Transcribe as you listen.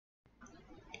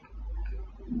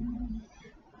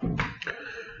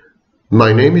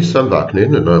My name is Sam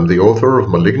Vaknin, and I'm the author of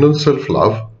Malignant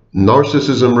Self-Love,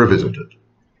 Narcissism Revisited.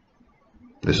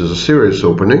 This is a serious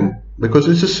opening because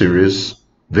it's a serious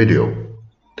video.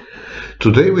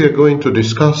 Today we are going to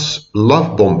discuss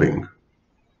love bombing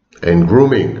and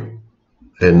grooming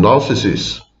and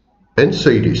narcissists and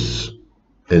sadists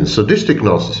and sadistic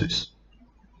narcissists.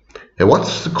 And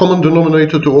what's the common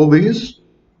denominator to all these?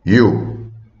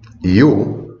 You.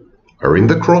 You are in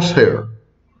the crosshair.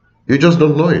 You just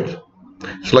don't know it.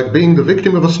 It's like being the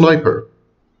victim of a sniper.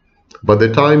 By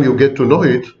the time you get to know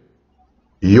it,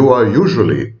 you are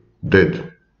usually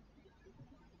dead.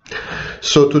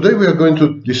 So today we are going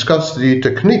to discuss the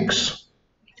techniques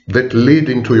that lead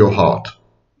into your heart.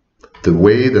 The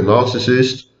way the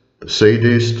narcissist, the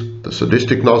sadist, the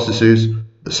sadistic narcissist,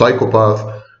 the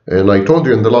psychopath, and I told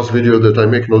you in the last video that I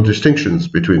make no distinctions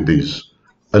between these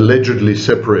allegedly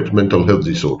separate mental health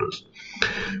disorders.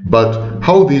 But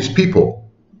how these people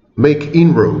make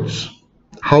inroads,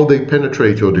 how they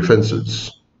penetrate your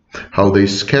defenses, how they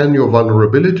scan your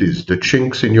vulnerabilities, the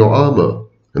chinks in your armor,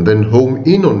 and then home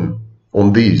in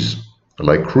on these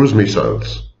like cruise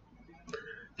missiles.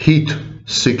 Heat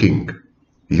seeking,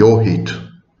 your heat,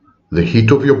 the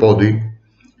heat of your body,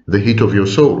 the heat of your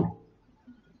soul.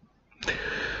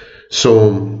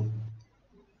 So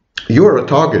you are a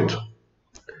target.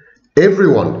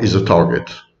 Everyone is a target.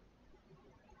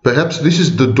 Perhaps this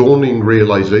is the dawning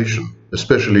realization,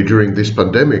 especially during this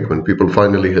pandemic when people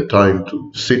finally had time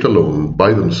to sit alone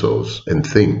by themselves and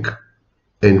think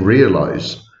and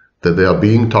realize that they are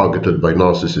being targeted by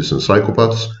narcissists and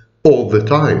psychopaths all the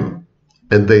time,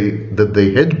 and that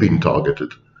they had been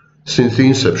targeted since the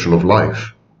inception of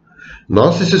life.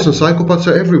 Narcissists and psychopaths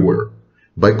are everywhere.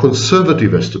 By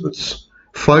conservative estimates,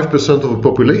 5% of the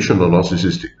population are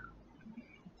narcissistic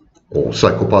or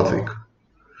psychopathic.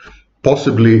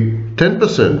 Possibly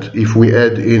 10% if we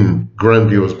add in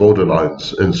grandiose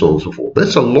borderlines and so on and so forth.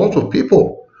 That's a lot of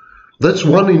people. That's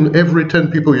 1 in every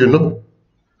 10 people you know.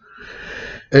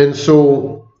 And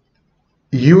so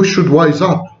you should wise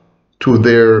up to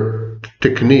their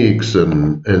techniques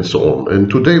and so on. And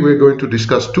today we're going to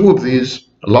discuss 2 of these,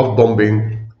 love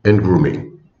bombing and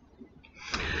grooming.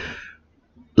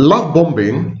 Love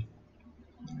bombing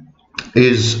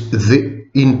is the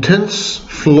intense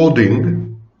flooding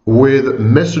with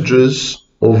messages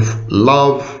of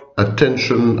love,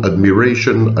 attention,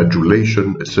 admiration,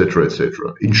 adulation, etc.,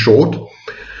 etc. In short,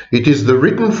 it is the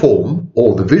written form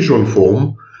or the visual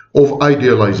form of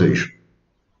idealization.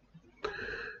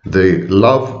 The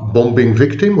love bombing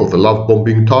victim or the love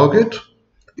bombing target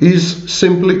is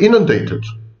simply inundated,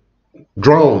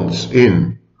 drowns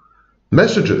in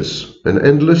messages, an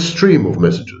endless stream of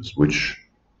messages, which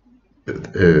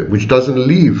doesn't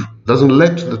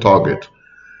let the target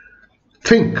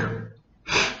think.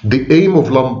 The aim of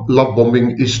love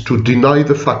bombing is to deny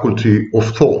the faculty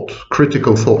of thought,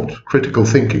 critical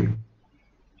thinking.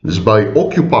 It's by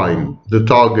occupying the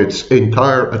target's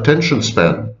entire attention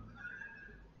span,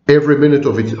 every minute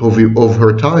of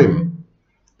her time.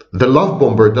 The love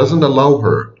bomber doesn't allow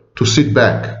her to sit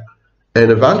back and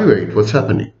evaluate what's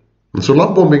happening. And so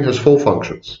love bombing has 4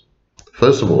 functions.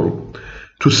 First of all,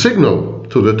 to signal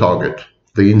to the target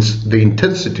the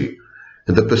intensity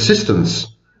and the persistence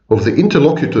of the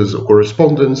interlocutor's or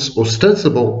correspondent's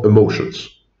ostensible emotions.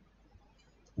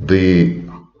 The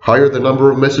higher the number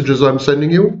of messages I'm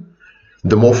sending you,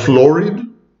 the more florid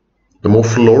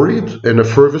and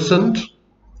effervescent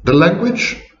the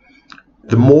language,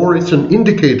 the more it's an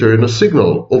indicator and a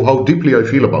signal of how deeply I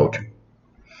feel about you.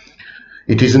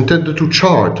 It is intended to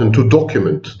chart and to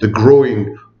document the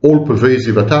growing,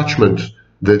 all-pervasive attachment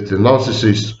that the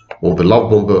narcissist or the love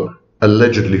bomber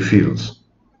allegedly feels.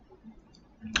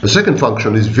 The second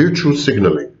function is virtue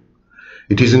signaling.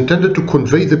 It is intended to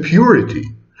convey the purity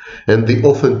and the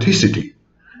authenticity,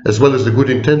 as well as the good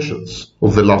intentions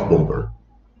of the love bomber.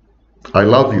 I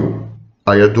love you.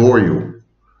 I adore you.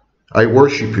 I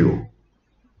worship you.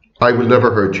 I will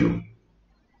never hurt you.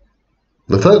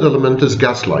 The third element is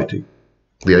gaslighting.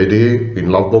 The idea in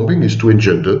love bombing is to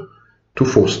engender, to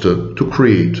foster, to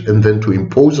create, and then to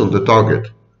impose on the target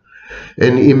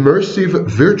an immersive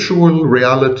virtual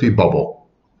reality bubble.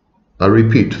 I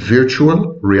repeat,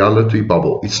 virtual reality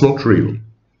bubble. It's not real.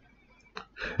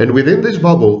 And within this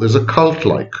bubble, there's a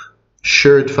cult-like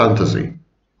shared fantasy,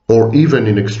 or even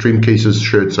in extreme cases,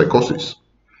 shared psychosis.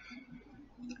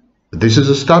 This is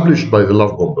established by the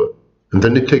love bomber, and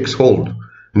then it takes hold,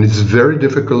 and it's very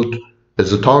difficult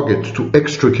as a target to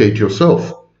extricate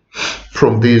yourself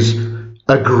from these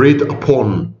agreed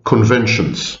upon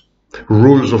conventions,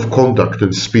 rules of conduct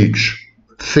and speech,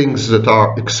 things that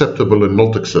are acceptable and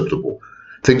not acceptable,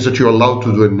 things that you're allowed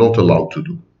to do and not allowed to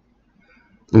do.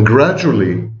 And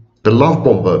gradually, the love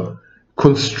bomber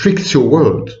constricts your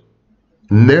world,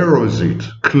 narrows it,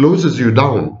 closes you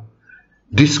down,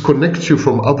 disconnects you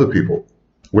from other people.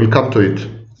 We'll come to it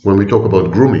when we talk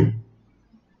about grooming.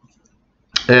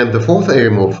 And the fourth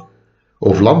aim of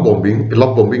love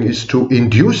bombing is to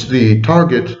induce the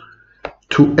target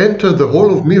to enter the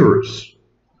hall of mirrors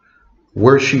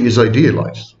where she is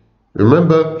idealized.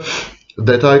 Remember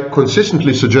that I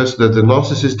consistently suggest that the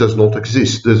narcissist does not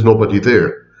exist. There's nobody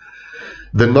there.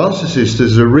 The narcissist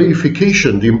is a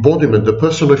reification, the embodiment, the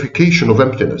personification of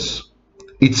emptiness.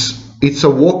 It's a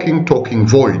walking, talking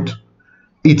void.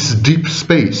 It's deep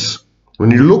space.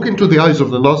 When you look into the eyes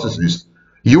of the narcissist,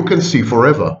 you can see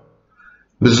forever.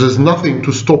 There's nothing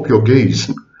to stop your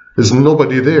gaze. There's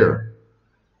nobody there.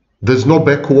 There's no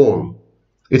back wall.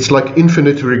 It's like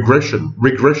infinite regression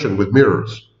with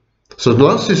mirrors. So the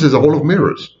narcissist is a hall of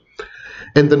mirrors.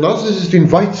 And the narcissist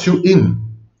invites you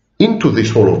into this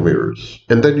hall of mirrors.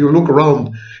 And then you look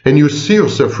around and you see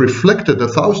yourself reflected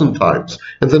 1,000 times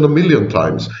and then 1,000,000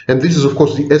 times. And this is, of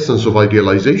course, the essence of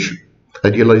idealization.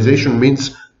 Idealization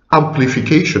means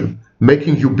amplification,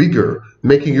 making you bigger,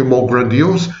 making you more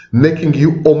grandiose, making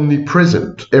you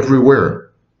omnipresent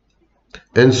everywhere.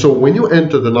 And so when you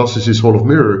enter the narcissist hall of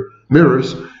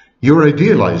mirrors, you're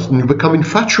idealized and you become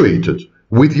infatuated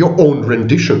with your own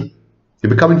rendition. You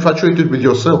become infatuated with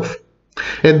yourself.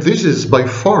 And this is by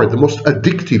far the most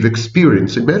addictive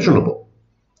experience imaginable.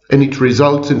 And it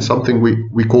results in something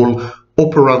we call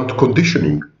operant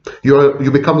conditioning.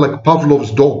 You become like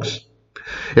Pavlov's dogs.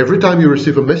 Every time you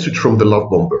receive a message from the love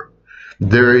bomber,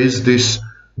 there is this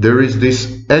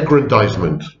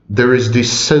aggrandizement, there is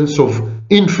this sense of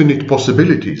infinite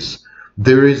possibilities,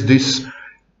 there is this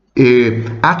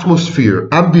atmosphere,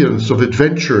 ambience of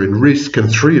adventure and risk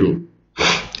and thrill,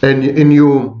 and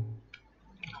you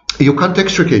can't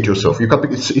extricate yourself.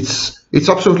 It's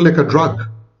absolutely like a drug.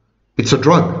 It's a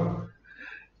drug.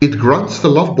 It grants the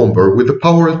love bomber with the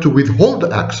power to withhold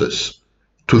access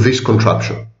to this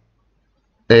contraption.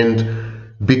 And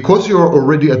because you're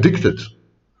already addicted,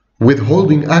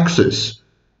 withholding access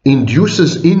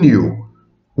induces in you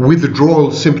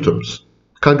withdrawal symptoms,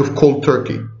 kind of cold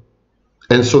turkey.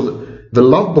 And so the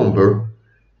love bomber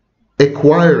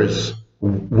acquires,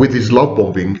 with his love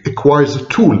bombing, acquires a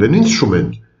tool, an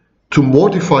instrument to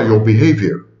modify your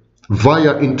behavior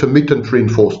via intermittent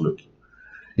reinforcement.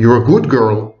 You're a good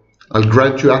girl, I'll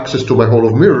grant you access to my hall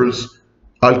of mirrors,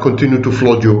 I'll continue to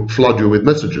flood you with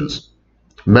messages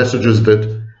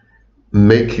that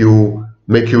make you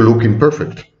look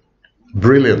imperfect,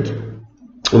 brilliant,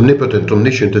 omnipotent,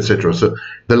 omniscient, etc. So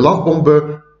the love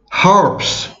bomber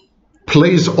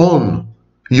plays on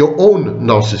your own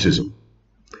narcissism.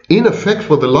 In effect,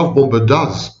 what the love bomber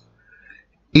does,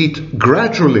 it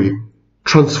gradually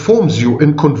transforms you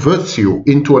and converts you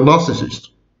into a narcissist.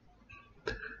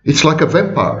 It's like a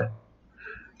vampire.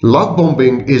 Love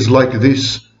bombing is like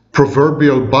this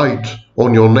proverbial bite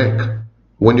on your neck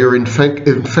when you're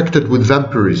infected with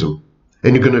vampirism,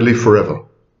 and you're going to live forever.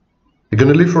 You're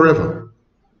going to live forever.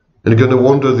 And you're going to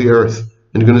wander the earth,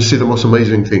 and you're going to see the most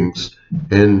amazing things.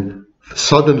 And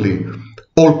suddenly,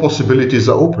 all possibilities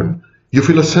are open. You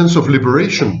feel a sense of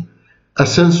liberation, a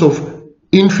sense of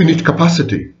infinite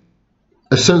capacity,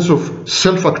 a sense of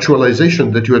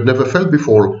self-actualization that you had never felt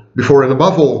before, and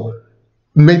above all,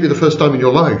 maybe the first time in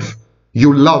your life,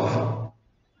 you're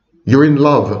in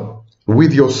love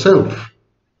with yourself.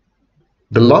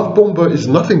 The love bomber is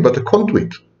nothing but a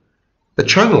conduit, a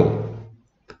channel.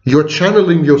 You're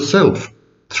channeling yourself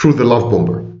through the love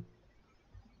bomber.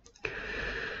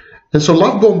 And so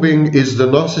love bombing is the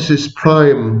narcissist's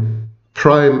prime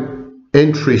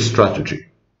entry strategy.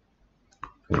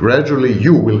 Gradually,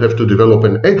 you will have to develop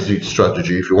an exit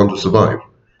strategy if you want to survive.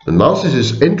 The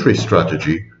narcissist's entry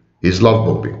strategy is love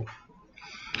bombing.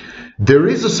 There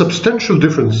is a substantial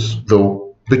difference,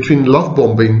 though, between love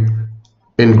bombing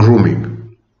and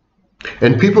grooming.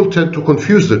 And people tend to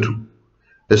confuse the two,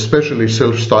 especially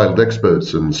self-styled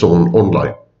experts and so on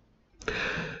online.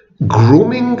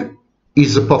 Grooming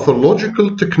is a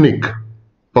pathological technique,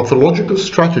 pathological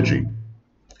strategy,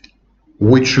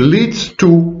 which leads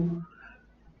to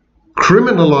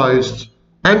criminalized,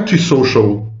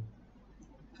 antisocial,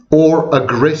 or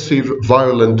aggressive,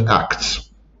 violent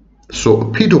acts. So a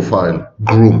pedophile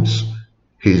grooms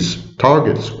his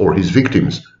targets or his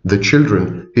victims, the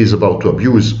children he is about to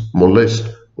abuse, molest,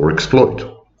 or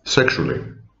exploit sexually.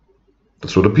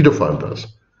 That's what a pedophile does.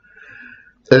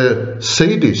 A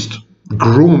sadist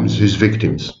grooms his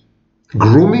victims.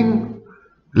 Grooming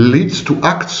leads to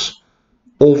acts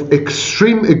of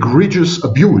extreme egregious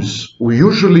abuse,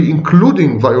 usually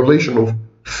including violation of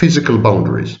physical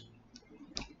boundaries.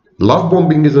 Love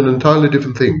bombing is an entirely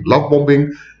different thing. Love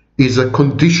bombing is a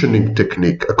conditioning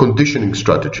technique, a conditioning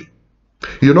strategy.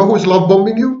 You know who is love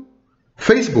bombing you?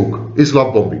 Facebook is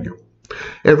love bombing you.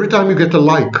 Every time you get a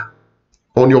like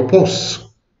on your posts,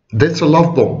 that's a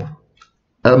love bomb,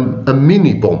 a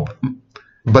mini bomb,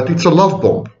 but it's a love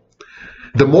bomb.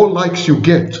 The more likes you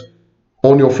get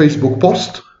on your Facebook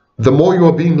post, the more you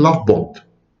are being love bombed.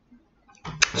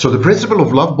 So the principle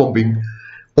of love bombing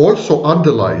also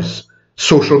underlies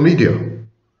social media,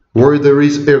 where there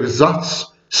is ersatz,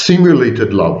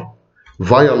 simulated love,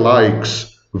 via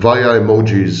likes, via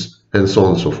emojis, and so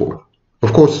on and so forth.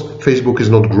 Of course, Facebook is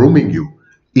not grooming you,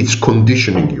 it's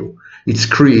conditioning you. It's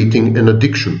creating an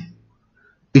addiction.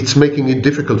 It's making it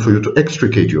difficult for you to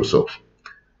extricate yourself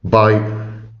by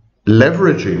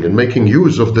leveraging and making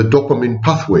use of the dopamine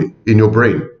pathway in your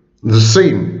brain. The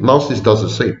same, narcissist does the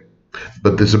same.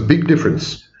 But there's a big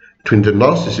difference between the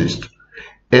narcissist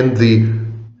and the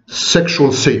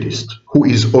sexual sadist, who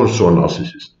is also a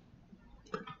narcissist.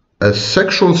 A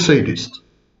sexual sadist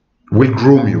will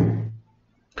groom you.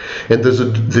 And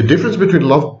the difference between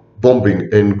love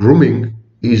bombing and grooming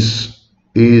is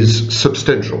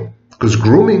substantial. Because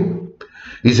grooming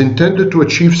is intended to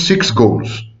achieve 6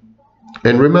 goals.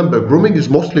 And remember, grooming is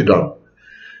mostly done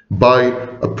by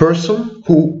a person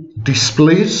who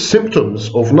displays symptoms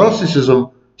of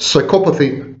narcissism,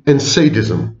 psychopathy, and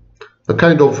sadism, a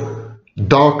kind of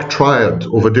dark triad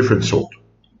of a different sort.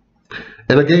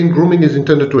 And again, grooming is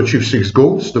intended to achieve 6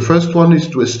 goals. The first one is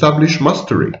to establish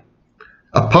mastery,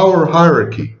 a power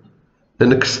hierarchy,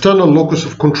 an external locus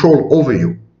of control over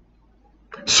you,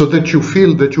 so that you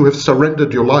feel that you have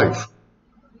surrendered your life,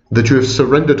 that you have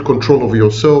surrendered control of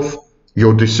yourself,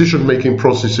 your decision-making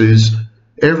processes,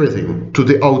 everything to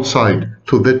the outside,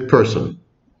 to that person.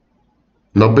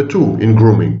 Number 2, in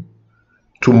grooming,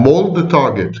 to mold the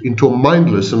target into a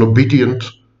mindless and obedient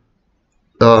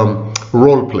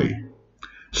role play.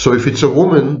 So if it's a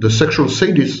woman, the sexual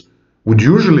sadist would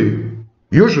usually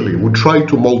would try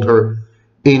to mold her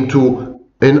into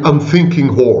an unthinking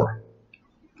whore,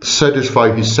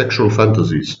 satisfy his sexual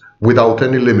fantasies without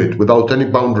any limit, without any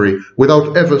boundary,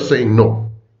 without ever saying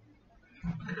no.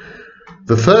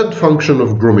 The third function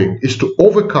of grooming is to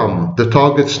overcome the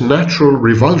target's natural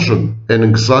revulsion and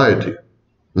anxiety.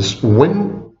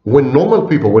 When normal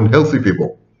people, when healthy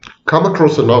people come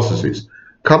across a narcissist,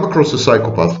 come across a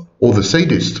psychopath or the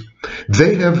sadist,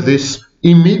 they have this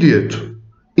immediate,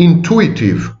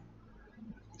 intuitive,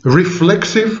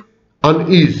 reflexive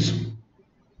unease.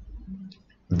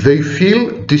 They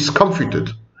feel discomfited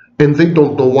and they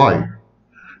don't know why.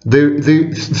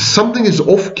 Something is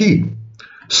off key.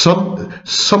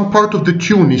 Some part of the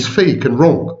tune is fake and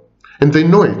wrong, and they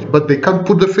know it, but they can't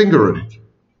put the finger on it.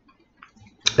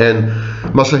 And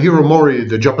Masahiro Mori,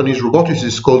 the Japanese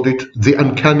roboticist, called it the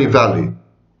uncanny valley.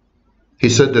 He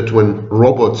said that when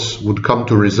robots would come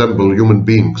to resemble human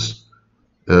beings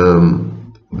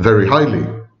very highly,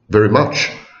 very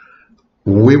much,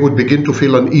 we would begin to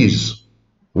feel unease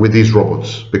with these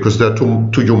robots because they're too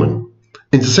human.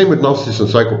 It's the same with narcissists and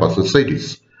psychopaths and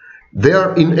sadists. They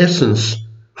are, in essence,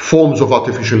 forms of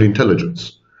artificial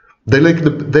intelligence. They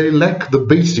lack the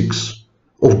basics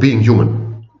of being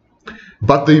human,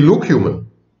 but they look human.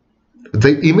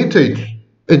 They imitate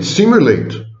and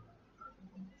simulate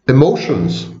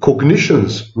emotions,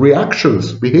 cognitions,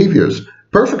 reactions, behaviors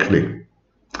perfectly.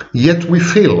 Yet we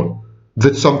feel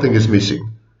that something is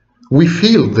missing. We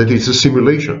feel that it's a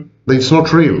simulation, that it's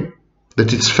not real,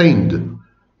 that it's feigned,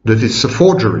 that it's a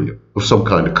forgery of some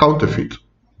kind, a counterfeit.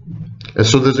 And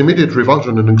so there's immediate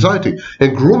revulsion and anxiety.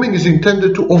 And grooming is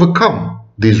intended to overcome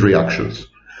these reactions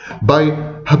by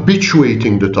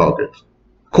habituating the target,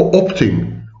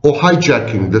 co-opting or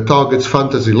hijacking the target's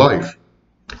fantasy life,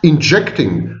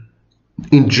 injecting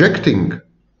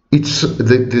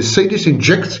the sadist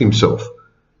injects himself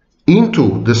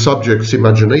into the subject's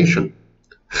imagination,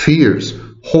 fears,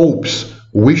 hopes,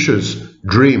 wishes,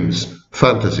 dreams,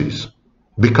 fantasies,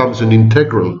 becomes an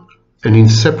integral and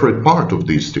inseparable part of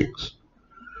these things.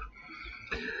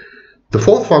 The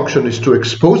fourth function is to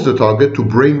expose the target to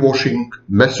brainwashing,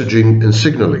 messaging, and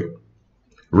signaling.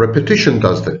 Repetition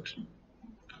does that.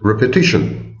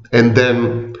 Repetition, and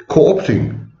then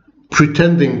co-opting,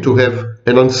 pretending to have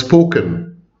an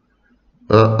unspoken,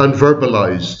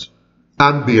 unverbalized,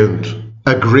 ambient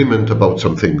agreement about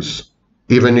some things,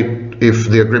 even if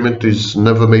the agreement is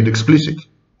never made explicit.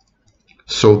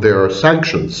 So there are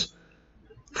sanctions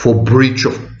for breach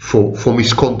of, for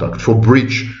misconduct, for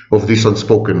breach of this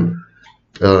unspoken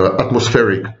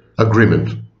atmospheric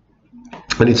agreement.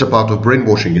 And it's a part of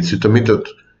brainwashing. It's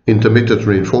intermittent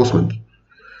reinforcement.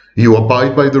 You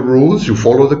abide by the rules, you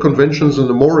follow the conventions and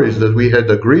the mores that we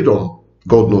had agreed on,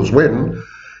 God knows when,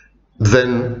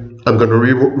 then I'm going to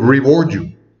reward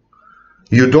you.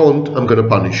 You don't, I'm going to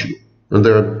punish you. And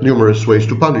there are numerous ways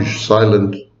to punish.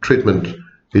 Silent treatment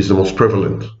is the most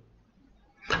prevalent.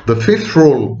 The fifth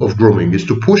role of grooming is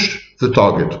to push the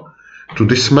target, to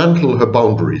dismantle her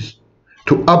boundaries,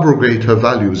 to abrogate her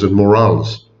values and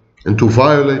morals, and to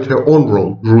violate her own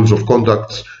rules of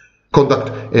conduct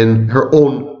and her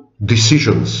own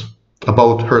decisions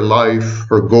about her life,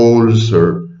 her goals,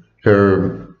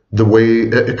 the way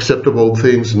acceptable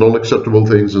things, non-acceptable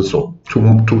things, and so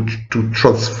on. To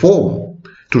transform,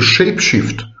 to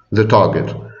shapeshift the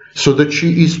target so that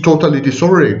she is totally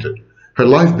disoriented. Her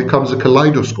life becomes a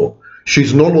kaleidoscope.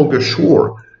 She's no longer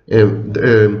sure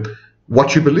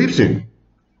what she believes in.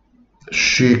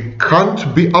 She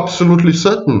can't be absolutely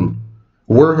certain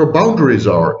where her boundaries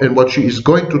are and what she is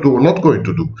going to do or not going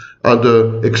to do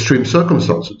under extreme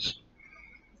circumstances.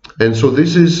 And so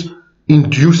this is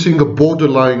inducing a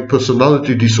borderline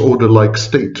personality disorder-like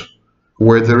state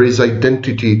where there is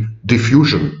identity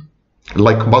diffusion,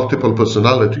 like multiple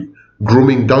personality.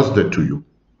 Grooming does that to you.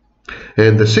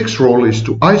 And the sixth role is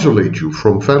to isolate you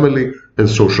from family and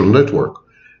social network.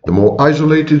 The more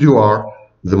isolated you are,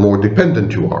 the more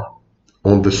dependent you are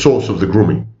on the source of the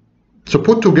grooming. So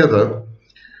put together,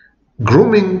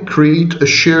 grooming creates a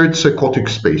shared psychotic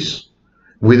space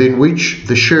within which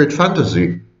the shared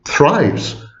fantasy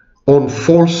thrives on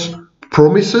false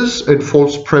promises and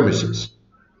false premises.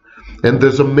 And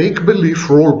there's a make-believe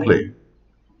role play.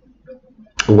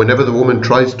 Whenever the woman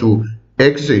tries to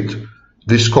exit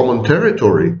this common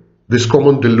territory, this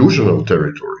common delusional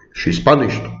territory, she's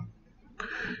punished.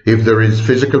 If there is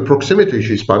physical proximity,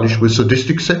 she's punished with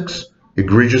sadistic sex,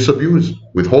 egregious abuse,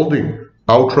 withholding,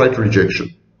 outright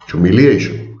rejection,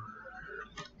 humiliation.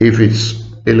 If it's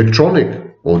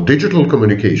electronic or digital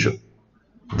communication,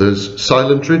 there's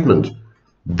silent treatment,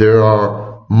 there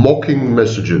are mocking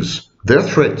messages, there are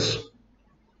threats.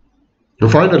 And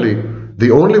finally,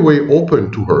 the only way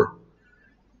open to her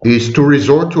is to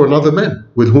resort to another man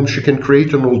with whom she can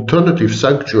create an alternative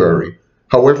sanctuary,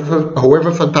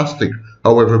 however fantastic,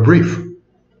 however brief.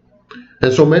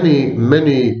 And so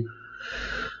many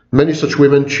such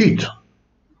women cheat,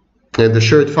 and the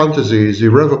shared fantasy is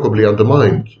irrevocably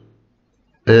undermined.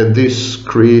 And this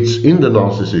creates in the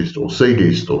narcissist or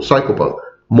sadist or psychopath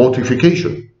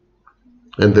mortification.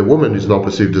 And the woman is now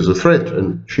perceived as a threat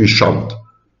and she's shunned.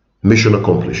 Mission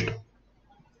accomplished.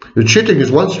 The cheating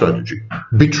is one strategy.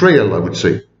 Betrayal, I would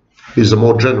say, is a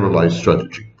more generalized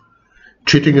strategy.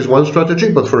 Cheating is one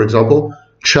strategy, but for example,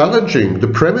 challenging the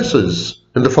premises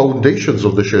and the foundations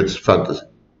of the shared fantasy.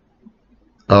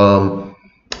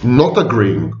 Not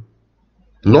agreeing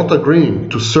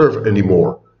to serve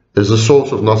anymore as a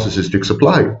source of narcissistic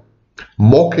supply,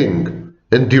 mocking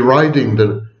and deriding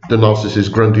the narcissist's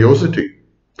grandiosity,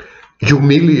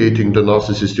 humiliating the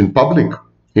narcissist in public,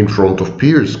 in front of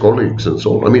peers, colleagues, and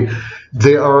so on. I mean,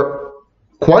 there are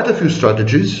quite a few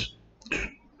strategies,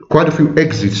 quite a few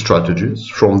exit strategies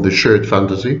from the shared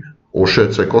fantasy or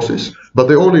shared psychosis, but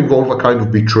they all involve a kind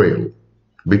of betrayal.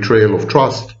 Betrayal of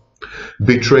trust,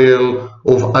 betrayal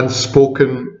of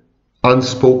unspoken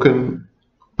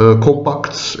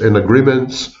compacts and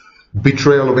agreements,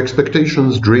 betrayal of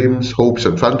expectations, dreams, hopes,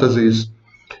 and fantasies,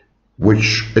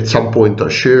 which at some point are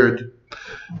shared,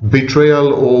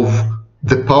 betrayal of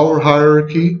the power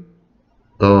hierarchy,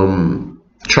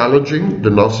 challenging the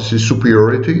narcissist's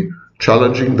superiority,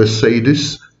 challenging the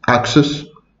sadist's access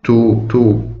to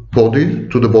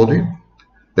the body,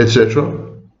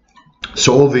 etc.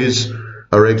 So all these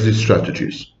are exit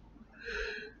strategies.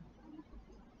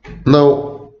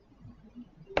 Now,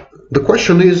 the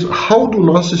question is, how do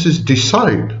narcissists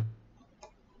decide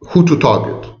who to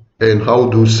target? And how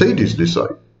do sadists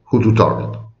decide who to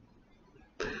target?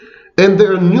 And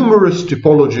there are numerous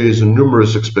typologies and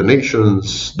numerous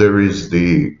explanations. There is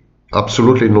the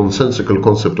absolutely nonsensical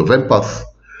concept of empath.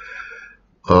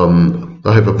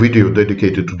 I have a video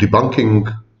dedicated to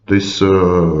debunking this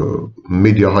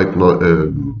media hype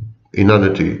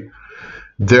inanity.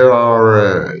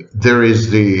 There is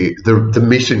the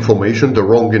misinformation, the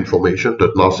wrong information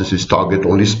that narcissists target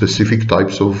only specific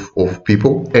types of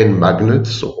people and magnets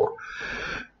and so on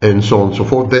and so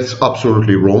forth. That's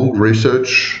absolutely wrong.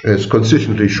 Research has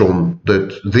consistently shown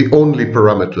that the only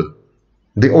parameter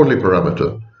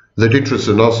that interests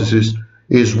a narcissist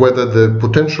is whether the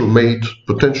potential mate,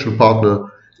 potential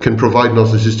partner can provide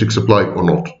narcissistic supply or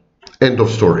not. End of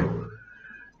story.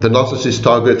 The narcissist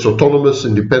targets autonomous,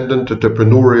 independent,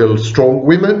 entrepreneurial, strong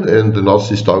women, and the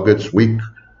narcissist targets weak,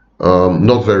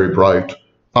 not very bright,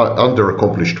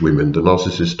 under-accomplished women. The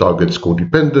narcissist targets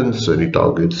codependents, and he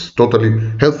targets totally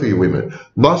healthy women.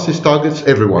 Narcissist targets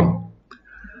everyone.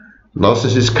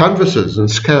 Narcissist canvasses and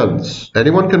scans.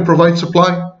 Anyone can provide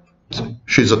supply?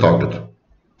 She's a target.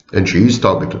 And she is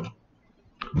targeted.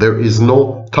 There is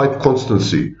no type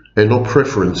constancy and no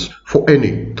preference for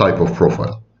any type of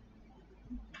profile.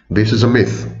 This is a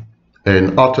myth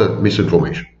and utter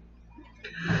misinformation.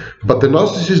 But the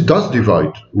narcissist does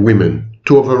divide women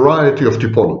to a variety of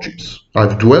typologies.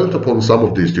 I've dwelt upon some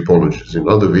of these typologies in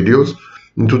other videos,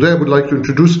 and today I would like to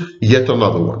introduce yet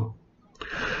another one.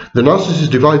 The narcissist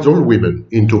divides all women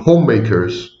into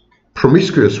homemakers,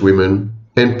 promiscuous women,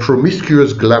 and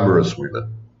promiscuous glamorous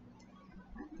women.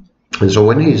 And so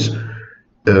when he's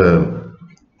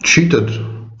cheated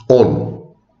on,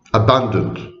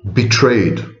 abandoned,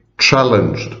 betrayed,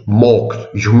 challenged,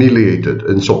 mocked, humiliated,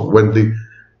 and so on, when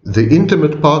the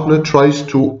intimate partner tries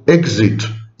to exit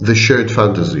the shared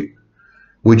fantasy,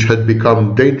 which had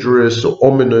become dangerous or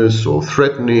ominous or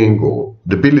threatening or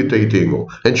debilitating,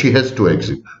 and she has to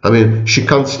exit. I mean, she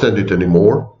can't stand it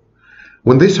anymore.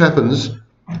 When this happens,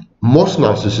 most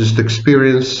narcissists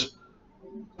experience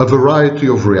a variety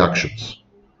of reactions.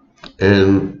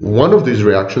 And one of these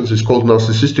reactions is called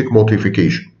narcissistic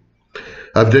mortification.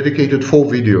 I've dedicated 4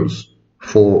 videos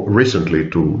recently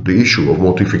to the issue of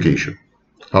mortification,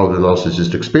 how the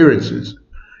narcissist experiences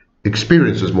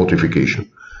mortification,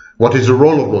 what is the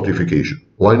role of mortification,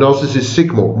 why narcissists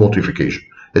seek mortification,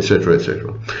 etc.,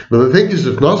 etc. But the thing is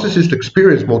that narcissists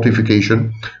experience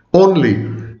mortification only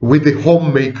with the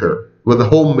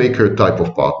homemaker type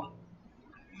of partner.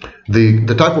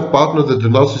 The type of partner that the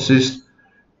narcissist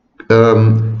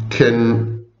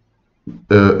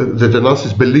that the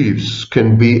narcissist believes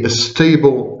can be a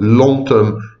stable,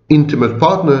 long-term, intimate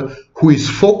partner who is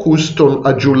focused on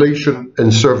adulation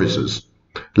and services,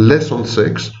 less on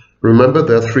sex. Remember,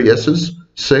 there are 3 S's: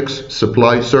 sex,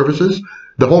 supply, services.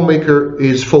 The homemaker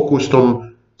is focused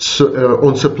on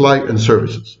supply and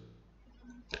services,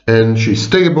 and she's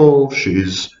stable,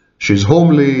 she's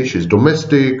homely, she's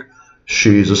domestic,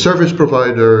 she's a service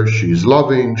provider, she's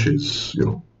loving, she's,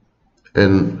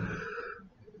 and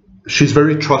she's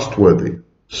very trustworthy.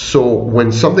 So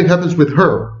when something happens with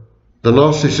her, the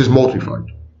narcissist is mortified.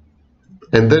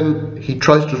 And then he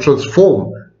tries to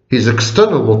transform his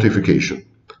external mortification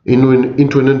into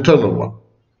an internal one.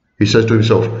 He says to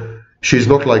himself, she's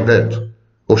not like that,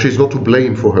 or she's not to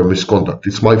blame for her misconduct.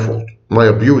 It's my fault. My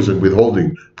abuse and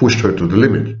withholding pushed her to the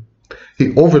limit.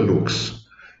 He overlooks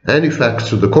any facts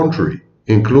to the contrary,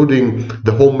 including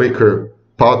the homemaker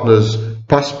partner's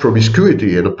past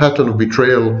promiscuity and a pattern of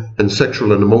betrayal and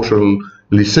sexual and emotional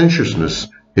licentiousness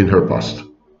in her past.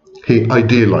 He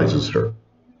idealizes her.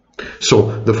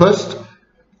 So the first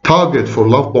target for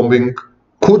love bombing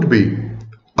could be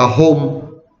a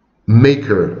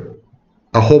homemaker,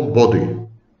 a homebody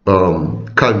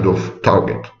kind of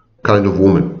target, kind of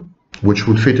woman, which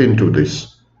would fit into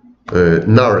this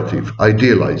narrative,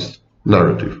 idealized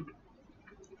narrative.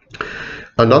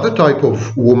 Another type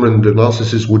of woman the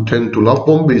narcissist would tend to love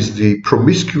bomb is the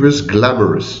promiscuous,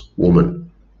 glamorous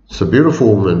woman. It's a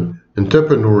beautiful woman,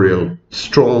 entrepreneurial,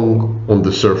 strong on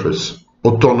the surface,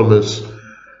 autonomous,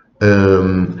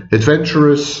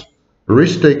 adventurous,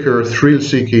 risk-taker,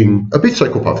 thrill-seeking, a bit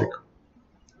psychopathic.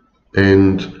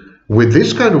 And with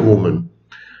this kind of woman,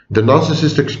 the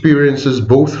narcissist experiences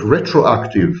both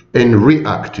retroactive and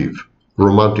reactive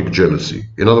romantic jealousy.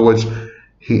 In other words,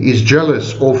 he is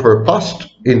jealous of her past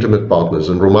intimate partners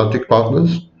and romantic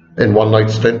partners and one-night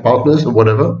stand partners and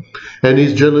whatever, and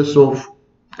he's jealous of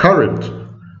current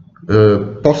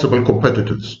possible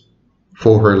competitors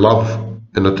for her love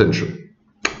and attention.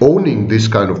 Owning this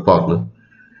kind of partner,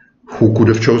 who could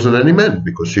have chosen any man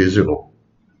because she is,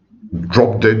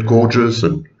 drop-dead gorgeous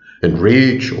and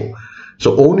rich.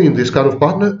 So owning this kind of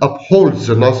partner upholds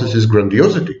the narcissist's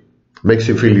grandiosity, makes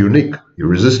him feel unique,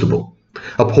 irresistible,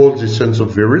 upholds his sense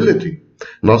of virility.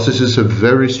 Narcissists have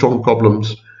very strong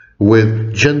problems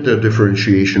with gender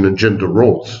differentiation and gender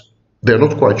roles. They're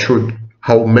not quite sure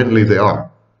how manly they are.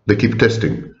 They keep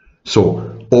testing.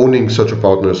 So owning such a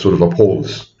partner sort of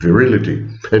upholds virility.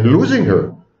 And losing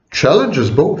her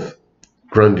challenges both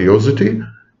grandiosity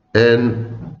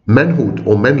and manhood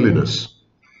or manliness.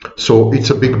 So it's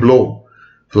a big blow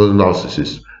for the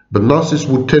narcissist. But narcissists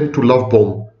would tend to love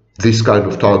bomb this kind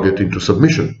of target into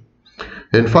submission.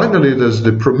 And finally, there's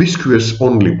the promiscuous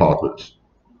only partners.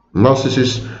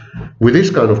 Narcissist with this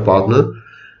kind of partner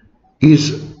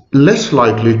is less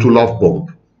likely to love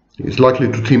bomb He's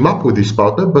likely to team up with his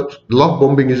partner, but love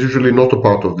bombing is usually not a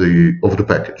part of the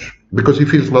package, because he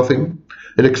feels nothing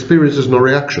and experiences no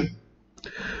reaction.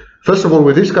 First of all,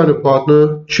 with this kind of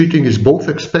partner, cheating is both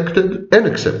expected and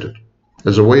accepted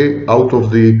as a way out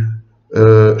of the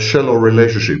shallow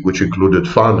relationship, which included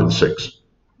fun and sex.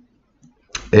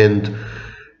 And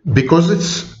because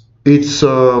it's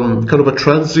kind of a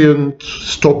transient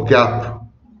stopgap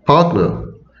partner.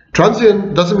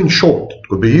 Transient doesn't mean short, it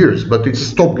could be years, but it's a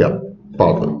stopgap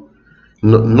partner.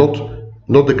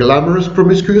 Not the glamorous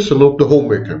promiscuous and not the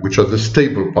homemaker, which are the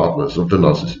stable partners of the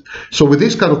narcissist. So with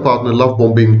this kind of partner, love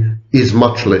bombing is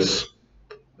much less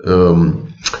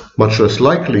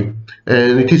likely.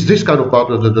 And it is this kind of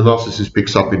partner that the narcissist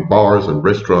picks up in bars and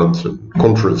restaurants and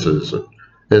conferences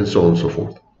and so on and so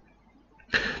forth.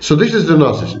 So this is the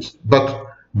narcissist. But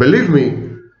believe me,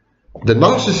 the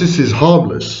narcissist is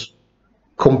harmless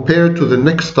compared to the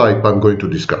next type I'm going to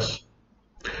discuss.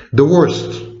 The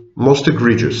worst, most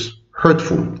egregious,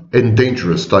 hurtful, and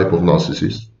dangerous type of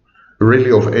narcissist,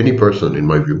 really of any person in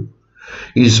my view,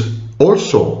 is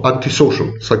also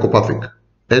antisocial, psychopathic,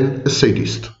 and a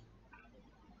sadist.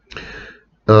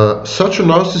 Such a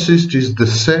narcissist is the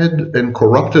sad and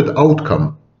corrupted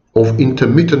outcome of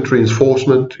intermittent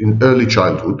reinforcement in early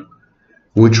childhood,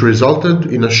 which resulted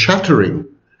in a shattering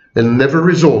and never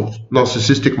resolved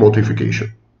narcissistic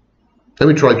mortification. Let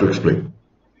me try to explain.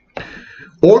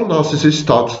 All narcissists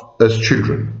start as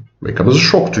children. May come as a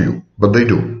shock to you, but they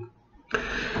do.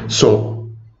 So,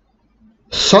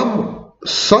 some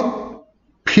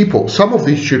people, some of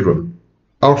these children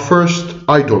are first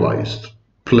idolized,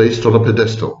 placed on a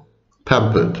pedestal,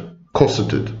 pampered,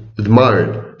 cosseted,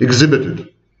 admired, exhibited,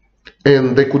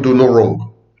 and they could do no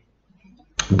wrong.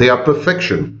 They are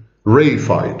perfection,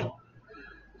 reified.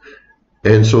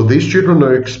 And so these children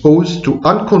are exposed to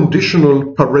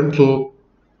unconditional parental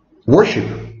worship,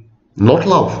 not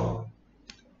love.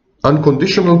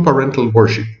 Unconditional parental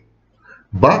worship,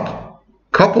 but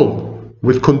coupled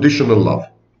with conditional love.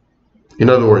 In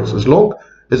other words, as long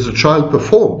as the child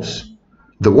performs,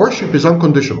 the worship is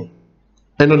unconditional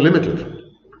and unlimited.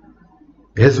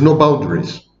 It has no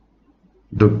boundaries.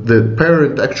 The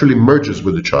parent actually merges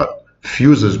with the child,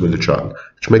 fuses with the child,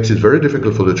 which makes it very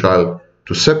difficult for the child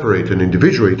to separate and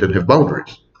individuate and have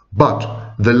boundaries.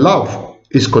 But the love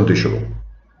is conditional.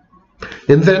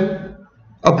 And then,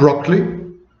 abruptly,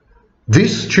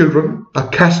 these children are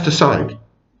cast aside,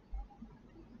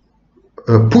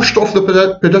 pushed off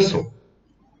the pedestal,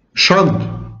 shunned,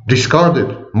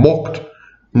 discarded, mocked,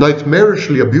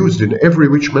 nightmarishly abused in every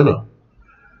which manner,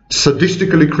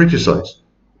 sadistically criticized,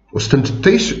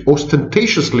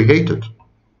 ostentatiously hated.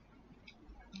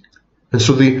 And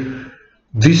so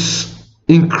this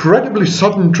incredibly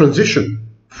sudden transition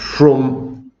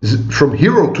from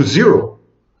hero to zero,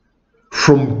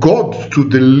 from God to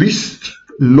the least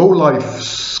low-life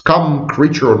scum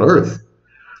creature on earth,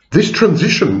 this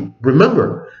transition,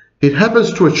 remember, it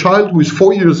happens to a child who is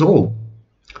 4 years old,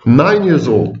 9 years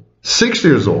old, 6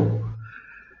 years old.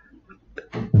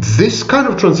 This kind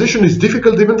of transition is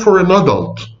difficult even for an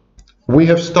adult. We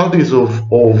have studies of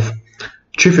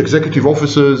chief executive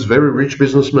officers, very rich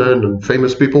businessmen, and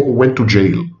famous people who went to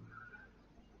jail.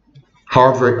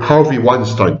 Harvey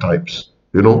Weinstein types,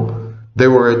 you know. They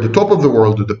were at the top of the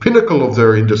world, at the pinnacle of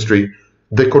their industry.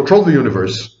 They control the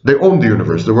universe. They own the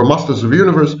universe. They were masters of the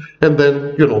universe. And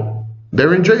then, you know,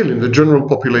 they're in jail in the general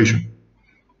population.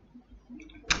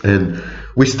 And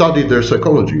we studied their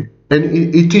psychology. And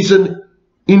it is an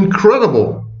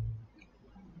incredible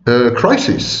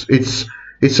crisis. It's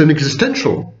an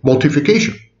existential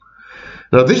mortification.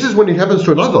 Now, this is when it happens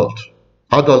to an adult.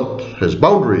 Adult has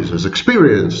boundaries, has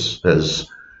experience, is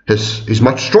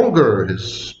much stronger,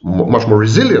 is much more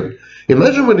resilient.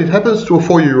 Imagine when it happens to a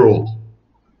 4-year-old.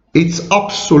 It's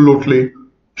absolutely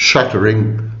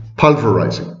shattering,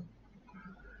 pulverizing.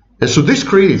 And so this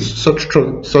creates such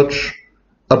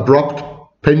abrupt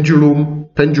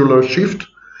pendular shift.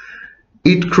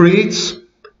 It creates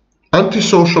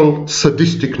antisocial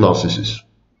sadistic narcissists.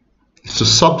 It's a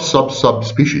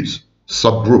subspecies,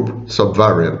 subgroup,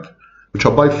 subvariant, which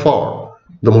are by far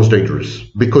the most dangerous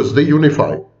because they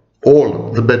unify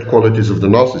all the bad qualities of the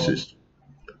narcissist.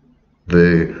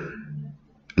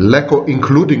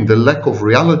 Including the lack of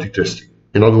reality testing.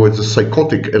 In other words, the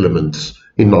psychotic elements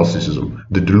in narcissism,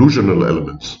 the delusional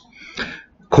elements,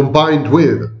 combined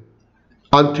with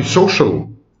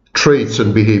antisocial traits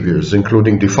and behaviors,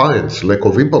 including defiance, lack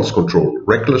of impulse control,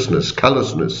 recklessness,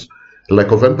 callousness,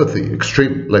 lack of empathy,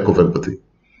 extreme lack of empathy,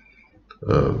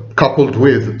 coupled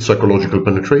with psychological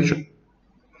penetration.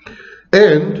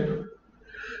 And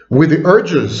with the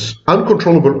urges,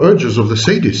 uncontrollable urges of the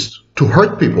sadist to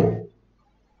hurt people,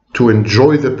 to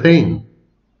enjoy the pain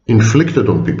inflicted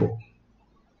on people.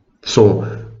 So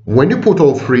when you put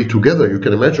all three together, you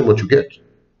can imagine what you get.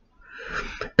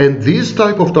 And these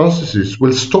type of narcissists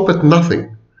will stop at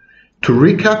nothing to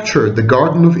recapture the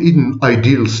Garden of Eden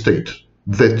ideal state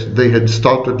that they had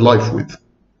started life with.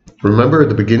 Remember at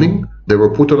the beginning, they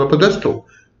were put on a pedestal,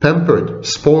 pampered,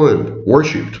 spoiled,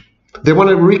 worshipped. They want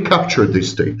to recapture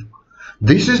this state.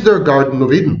 This is their Garden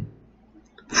of Eden,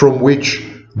 from which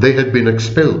they had been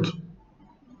expelled.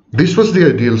 This was the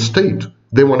ideal state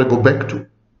they want to go back to.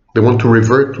 They want to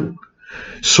revert to.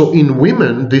 So in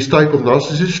women, this type of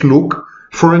narcissists look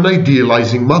for an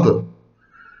idealizing mother.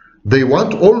 They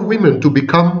want all women to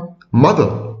become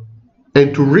mother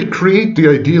and to recreate the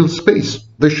ideal space,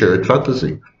 the shared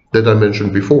fantasy that I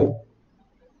mentioned before.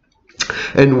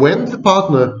 And when the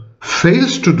partner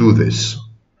fails to do this,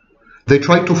 they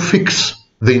try to fix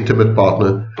the intimate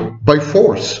partner by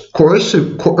force,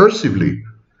 coercively,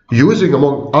 using,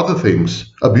 among other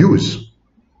things, abuse.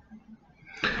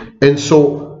 And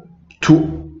so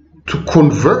to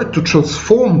convert, to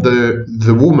transform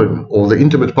the woman or the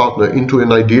intimate partner into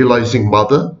an idealizing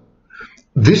mother,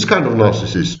 this kind of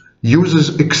narcissist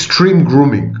uses extreme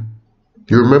grooming.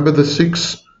 You remember the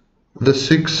six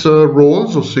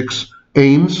roles or six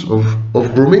aims of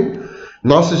grooming?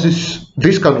 Narcissists,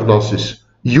 this kind of narcissists,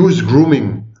 use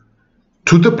grooming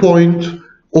to the point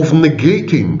of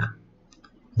negating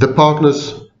the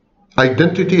partner's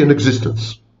identity and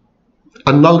existence,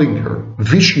 annulling her,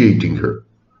 vitiating her,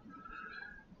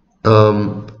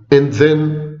 and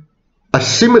then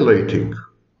assimilating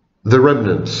the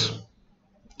remnants.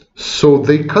 So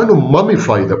they kind of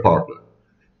mummify the partner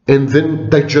and then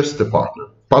digest the partner.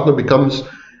 Partner becomes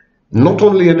not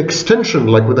only an extension,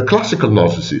 like with a classical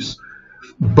narcissist,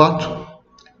 but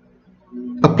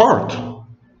a part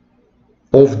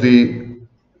of the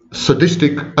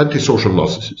sadistic antisocial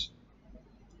narcissist.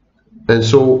 And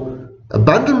so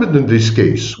abandonment in this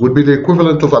case would be the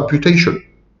equivalent of amputation.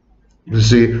 You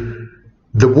see,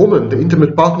 the woman, the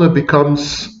intimate partner,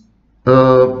 becomes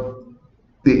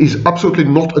is absolutely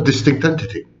not a distinct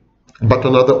entity, but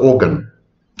another organ,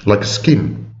 like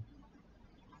skin.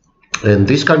 And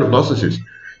this kind of narcissist,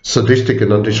 sadistic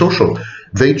and antisocial,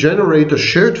 they generate a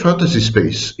shared fantasy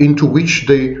space into which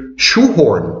they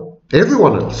shoehorn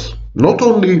everyone else. Not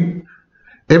only,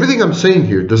 everything I'm saying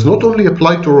here does not only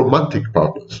apply to romantic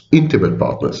partners, intimate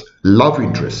partners, love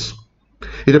interests.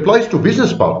 It applies to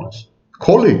business partners,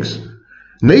 colleagues,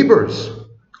 neighbors.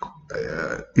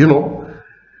 You know,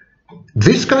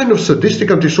 this kind of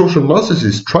sadistic antisocial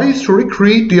narcissist tries to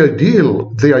recreate the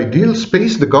ideal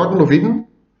space, the Garden of Eden,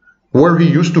 where he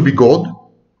used to be God,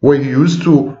 where he used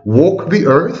to walk the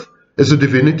earth as a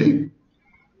divinity,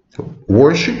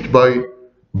 worshipped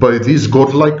by these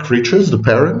godlike creatures, the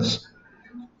parents.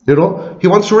 You know, he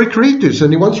wants to recreate this,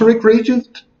 and he wants to recreate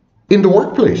it in the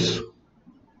workplace,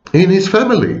 in his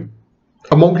family,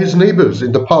 among his neighbors,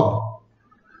 in the pub.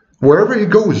 Wherever he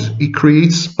goes, he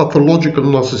creates pathological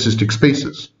narcissistic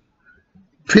spaces,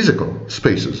 physical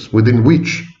spaces within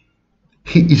which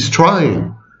he is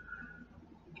trying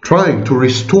to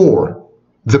restore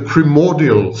the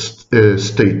primordial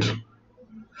state.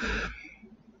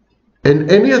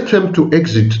 And any attempt to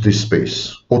exit this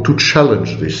space, or to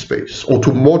challenge this space, or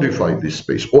to modify this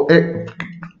space, or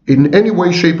in any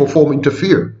way, shape, or form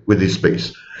interfere with this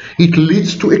space, it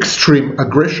leads to extreme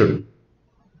aggression.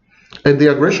 And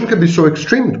the aggression can be so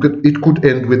extreme, it could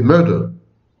end with murder.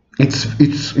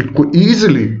 It could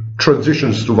easily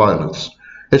transitions to violence,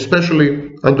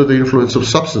 especially under the influence of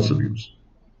substance abuse.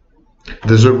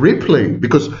 There's a replay,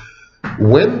 because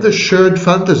when the shared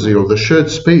fantasy or the shared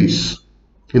space,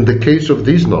 in the case of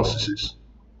these narcissists,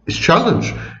 is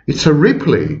challenged, it's a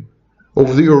replay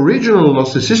of the original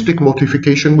narcissistic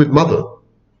mortification with mother.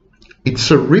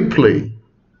 It's a replay.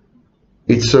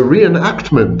 It's a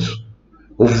reenactment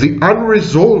of the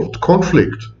unresolved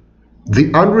conflict,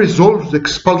 the unresolved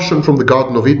expulsion from the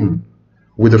Garden of Eden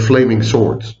with the flaming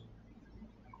swords.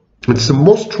 It's the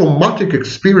most traumatic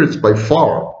experience by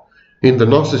far in the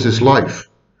narcissist's life.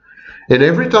 And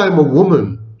every time a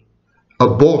woman, a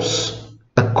boss,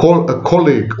 a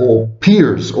colleague, or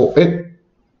peers, or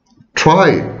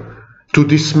try to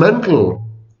dismantle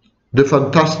the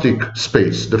fantastic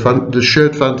space, the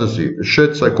shared fantasy, the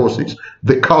shared psychosis,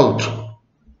 the cult,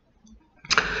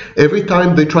 every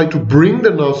time they try to bring the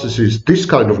narcissist, this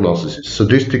kind of narcissist,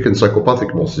 sadistic and psychopathic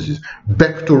narcissist,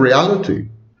 back to reality,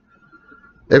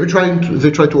 every time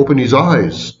they try to open his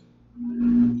eyes,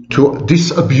 to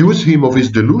disabuse him of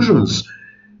his delusions,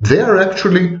 they are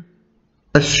actually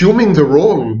assuming the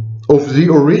role of the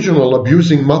original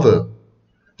abusing mother,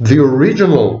 the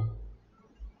original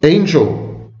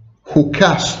angel who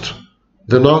cast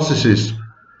the narcissist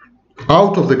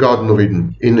out of the Garden of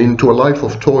Eden into a life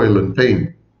of toil and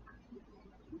pain.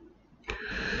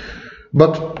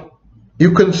 But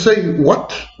you can say,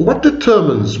 what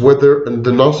determines whether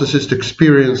the narcissist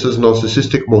experiences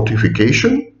narcissistic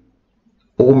mortification,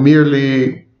 or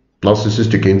merely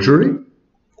narcissistic injury,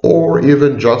 or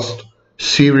even just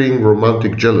searing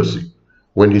romantic jealousy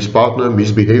when his partner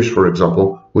misbehaves, for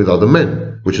example, with other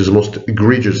men, which is the most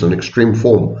egregious and extreme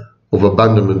form of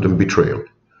abandonment and betrayal?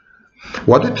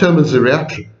 What determines the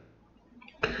reaction?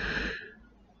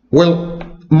 Well,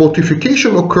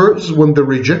 mortification occurs when the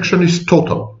rejection is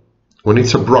total, when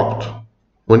it's abrupt,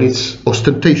 when it's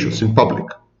ostentatious in public,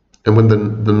 and when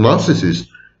the narcissist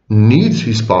needs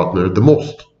his partner the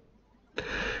most.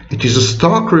 It is a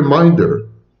stark reminder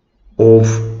of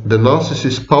the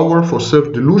narcissist's power for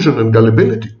self-delusion and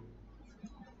gullibility.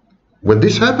 When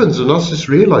this happens, the narcissist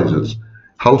realizes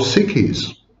how sick he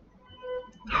is,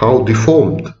 how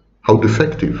deformed, how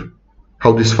defective,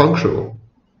 how dysfunctional.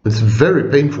 It's very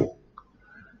painful.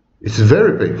 It's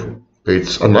very painful.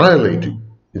 It's annihilating.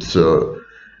 It's a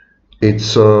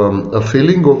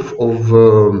feeling of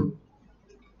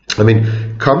I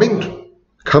mean,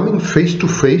 coming face to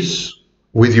face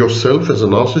with yourself as a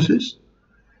narcissist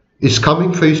is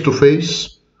coming face to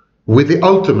face with the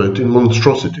ultimate in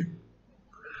monstrosity.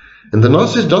 And the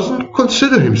narcissist doesn't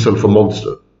consider himself a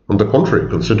monster. On the contrary,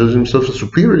 considers himself a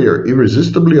superior,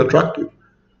 irresistibly attractive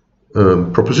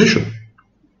proposition.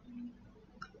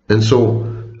 And so,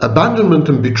 abandonment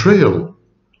and betrayal,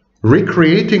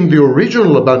 recreating the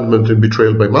original abandonment and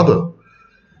betrayal by mother,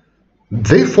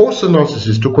 they force the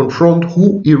narcissist to confront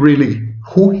who he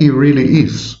really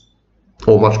is,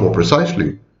 or much more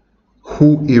precisely,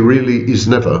 who he really is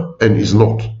never and is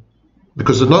not.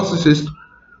 Because the narcissist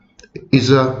is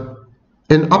an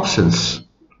absence,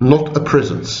 not a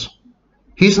presence.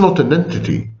 He's not an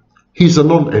entity, he's a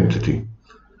non-entity.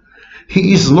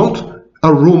 He is not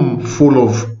a room full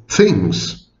of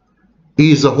things,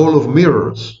 he is a hall of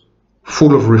mirrors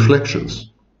full of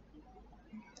reflections.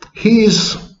 He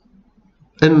is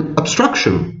an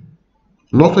abstraction,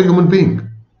 not a human being.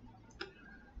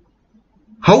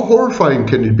 How horrifying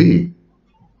can it be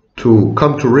to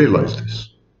come to realize this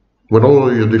when all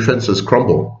of your defenses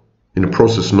crumble in a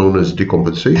process known as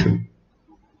decompensation,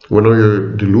 when all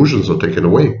your delusions are taken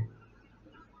away,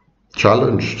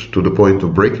 challenged to the point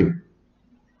of breaking?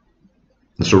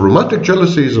 And so romantic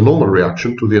jealousy is a normal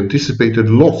reaction to the anticipated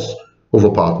loss of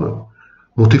a partner.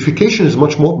 Mortification is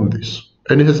much more than this,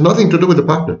 and it has nothing to do with the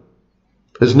partner.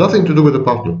 It has nothing to do with the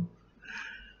partner.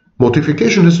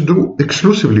 Mortification has to do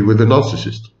exclusively with the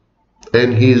narcissist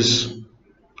and his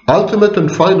ultimate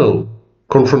and final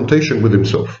confrontation with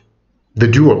himself. The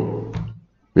duel,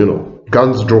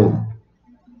 guns drawn.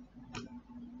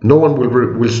 No one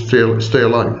will stay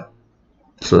alive.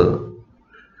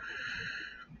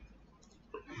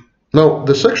 Now,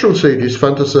 the sexual sadist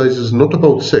fantasizes not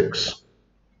about sex.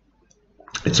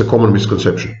 It's a common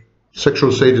misconception.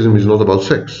 Sexual sadism is not about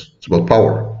sex. It's about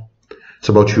power. It's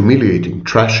about humiliating,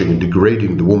 trashing, and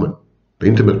degrading the woman, the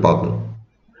intimate partner.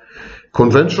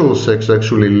 Conventional sex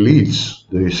actually leads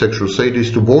the sexual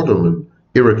sadist to boredom and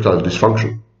erectile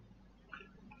dysfunction.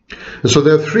 And so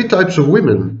there are three types of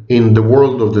women in the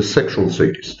world of the sexual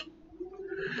sadist.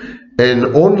 And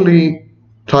only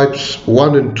types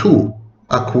 1 and 2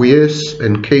 acquiesce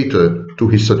and cater to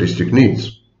his sadistic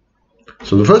needs.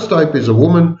 So the first type is a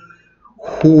women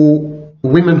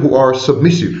who are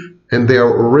submissive, and they are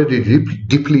already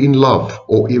deeply in love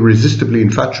or irresistibly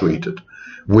infatuated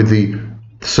with the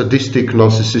sadistic,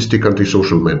 narcissistic,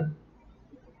 antisocial men.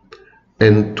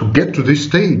 And to get to this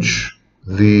stage,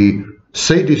 the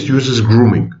sadist uses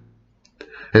grooming.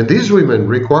 And these women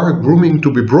require grooming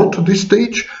to be brought to this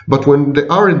stage, but when they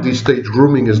are in this stage,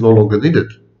 grooming is no longer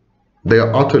needed. They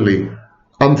are utterly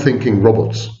unthinking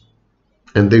robots,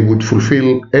 and they would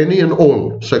fulfill any and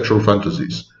all sexual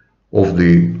fantasies of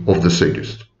the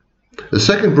sadist. The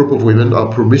second group of women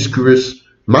are promiscuous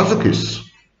masochists.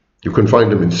 You can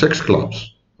find them in sex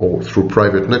clubs or through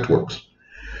private networks.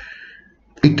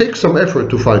 It takes some effort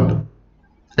to find them,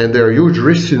 and there are huge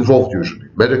risks involved usually,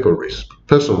 medical risks,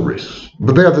 personal risks.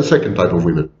 But they are the second type of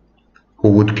women who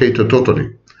would cater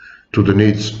totally to the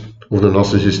needs of the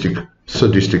narcissistic,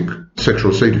 sadistic,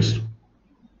 sexual sadist.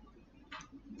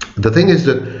 The thing is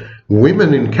that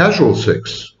women in casual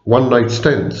sex, one-night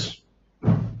stands,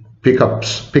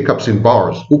 pickups in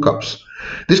bars, hookups,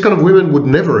 this kind of women would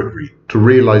never agree to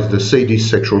realize the sadist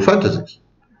sexual fantasies.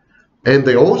 And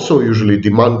they also usually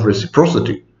demand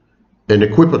reciprocity and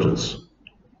equipotence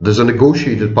There's a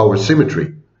negotiated power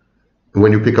symmetry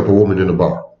when you pick up a woman in a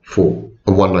bar for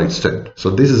a one-night stand. So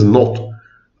this is not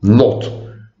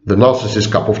the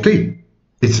narcissist cup of tea.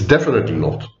 It's definitely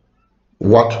not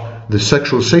what the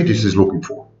sexual sadist is looking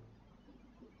for.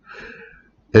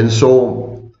 And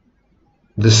so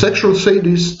the sexual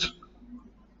sadist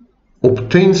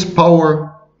obtains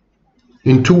power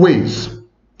in two ways.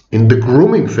 In the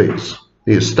grooming phase,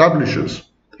 he establishes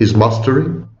his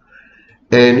mastery,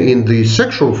 and in the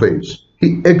sexual phase,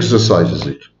 he exercises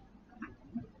it.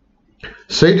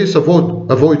 Sadists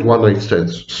avoid one-night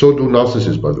stands. So do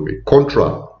narcissists, by the way.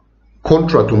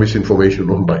 Contra to misinformation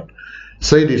online.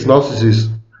 Sadists, narcissists,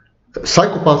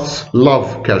 psychopaths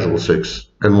love casual sex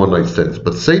and one-night stands,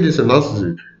 but sadists and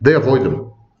narcissists, they avoid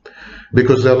them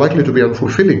because they're likely to be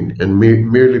unfulfilling and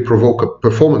merely provoke a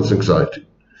performance anxiety.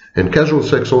 And casual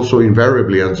sex also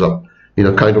invariably ends up in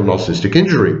a kind of narcissistic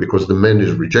injury because the man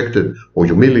is rejected or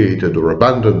humiliated or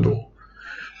abandoned.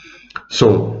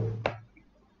 So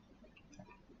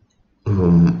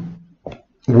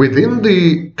within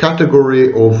the category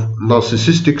of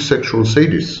narcissistic sexual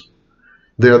sadists,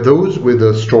 there are those with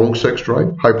a strong sex drive,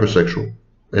 hypersexual,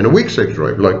 and a weak sex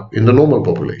drive, like in the normal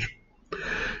population.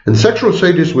 And sexual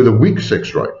sadists with a weak sex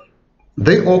drive,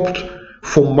 they opt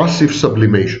for massive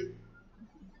sublimation.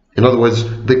 In other words,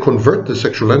 they convert the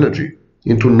sexual energy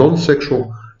into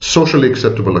non-sexual, socially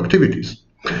acceptable activities.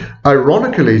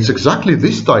 Ironically, it's exactly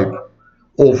this type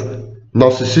of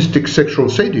narcissistic sexual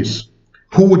sadists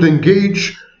who would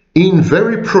engage in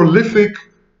very prolific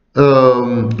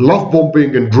love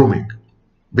bombing and grooming,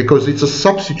 because it's a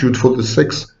substitute for the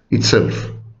sex itself.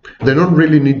 They don't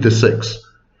really need the sex.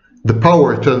 The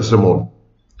power turns them on.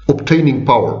 Obtaining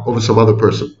power over some other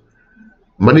person,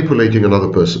 manipulating another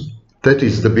person. That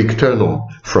is the big turn on.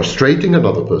 Frustrating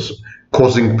another person,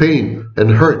 causing pain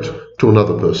and hurt to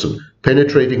another person,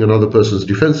 penetrating another person's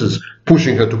defenses,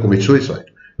 pushing her to commit suicide.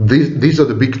 These are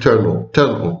the big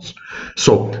turn-ons.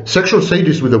 So sexual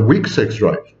sadists with a weak sex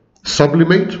drive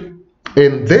sublimate,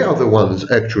 and they are the ones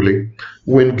actually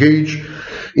who engage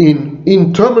in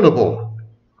interminable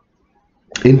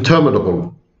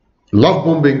love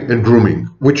bombing and grooming,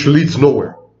 which leads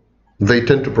nowhere. They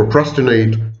tend to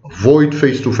procrastinate, avoid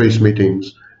face-to-face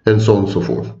meetings, and so on and so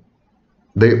forth.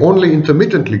 They only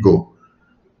intermittently go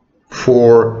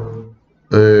for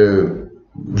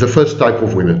the first type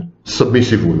of women,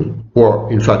 submissive women, who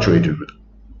are infatuated with.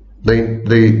 They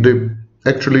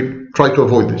actually try to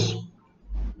avoid this.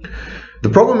 The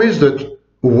problem is that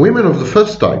women of the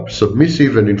first type,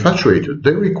 submissive and infatuated,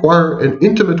 they require an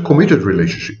intimate, committed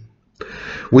relationship,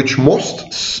 which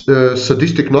most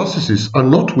sadistic narcissists are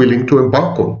not willing to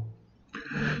embark on.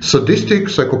 Sadistic,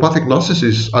 psychopathic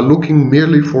narcissists are looking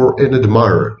merely for an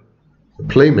admirer, a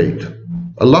playmate,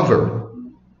 a lover,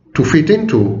 to fit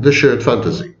into the shared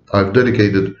fantasy. I've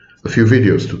dedicated a few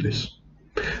videos to this.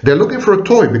 They're looking for a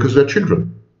toy because they're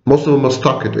children. Most of them are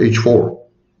stuck at age 4,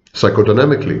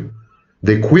 psychodynamically.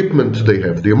 The equipment they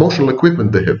have, the emotional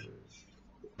equipment they have,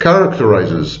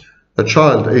 characterizes a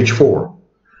child age 4.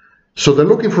 So they're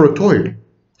looking for a toy.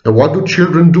 And what do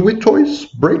children do with toys?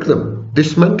 Break them,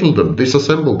 dismantle them,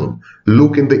 disassemble them,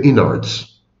 look in the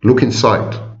innards, look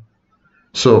inside.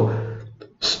 So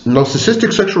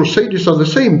narcissistic sexual sadists are the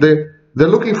same. They're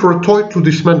looking for a toy to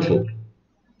dismantle.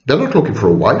 They're not looking for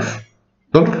a wife.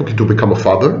 They're not looking to become a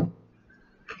father.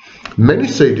 Many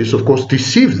sadists, of course,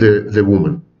 deceive the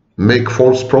woman, make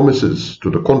false promises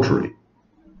to the contrary.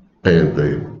 And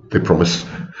they promise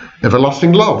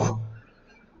everlasting love.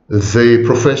 They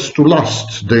profess to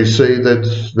lust. They say that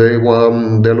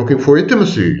they're looking for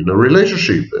intimacy in a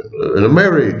relationship, in a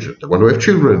marriage, they want to have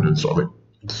children, and so on.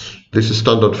 This is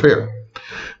standard fare.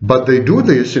 But they do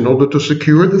this in order to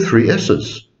secure the 3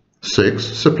 S's: sex,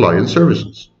 supply, and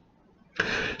services.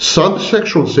 Some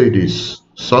sexual sadists,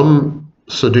 some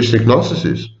sadistic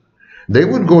narcissists, they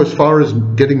would go as far as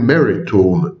getting married to a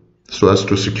woman so as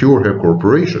to secure her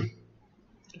cooperation.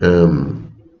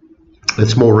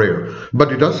 It's more rare,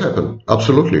 but it does happen,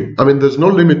 absolutely. I mean, there's no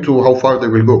limit to how far they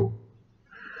will go.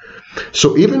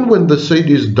 So even when the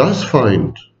sadist does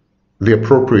find the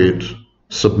appropriate,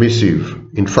 submissive,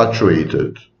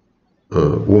 infatuated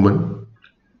woman,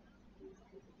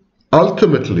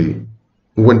 ultimately,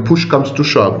 when push comes to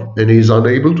shove and he is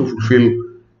unable to fulfill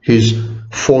his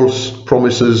false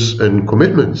promises and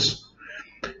commitments,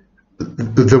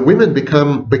 the women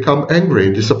become angry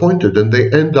and disappointed, and they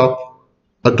end up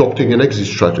adopting an exit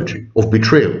strategy of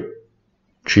betrayal,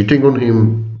 cheating on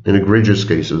him in egregious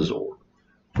cases, or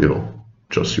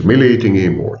just humiliating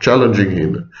him or challenging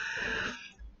him.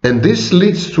 And this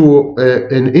leads to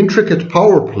an intricate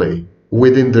power play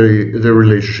within the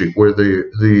relationship, where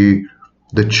the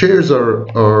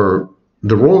The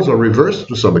the roles are reversed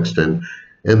to some extent,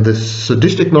 and the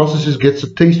sadistic narcissist gets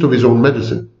a taste of his own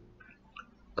medicine.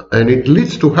 And it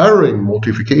leads to harrowing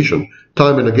mortification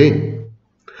time and again.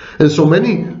 And so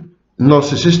many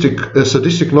sadistic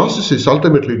narcissists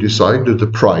ultimately decide that the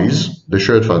prize, the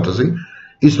shared fantasy,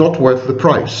 is not worth the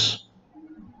price.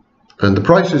 And the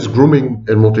price is grooming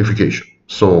and mortification.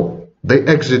 So they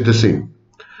exit the scene.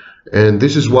 And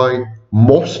this is why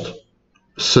most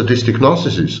sadistic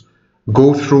narcissists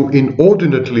go through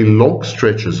inordinately long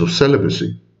stretches of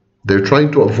celibacy. They're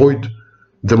trying to avoid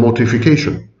the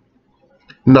mortification.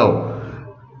 Now,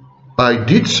 I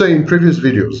did say in previous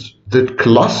videos that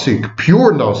classic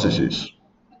pure narcissists,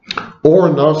 or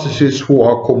narcissists who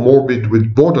are comorbid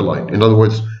with borderline, in other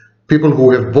words, people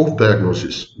who have both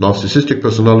diagnoses, narcissistic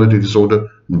personality disorder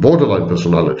and borderline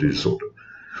personality disorder,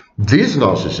 these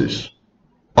narcissists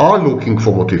are looking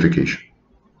for mortification.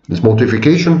 This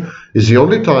mortification is the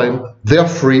only time they are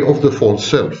free of the false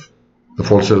self. The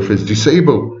false self is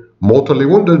disabled, mortally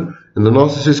wounded, and the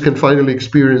narcissist can finally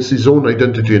experience his own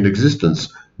identity and existence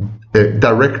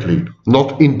directly,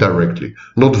 not indirectly,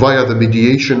 not via the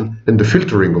mediation and the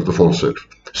filtering of the false self.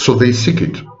 So they seek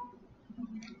it.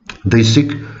 They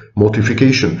seek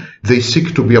mortification. They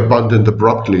seek to be abandoned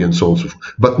abruptly and so on and so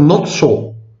forth. But not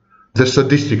so the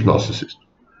sadistic narcissist.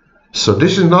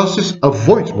 Sadistic narcissist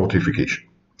avoids mortification.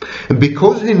 And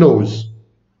because he knows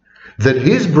that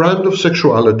his brand of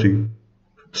sexuality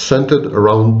centered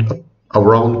around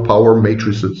power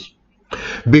matrices,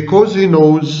 because he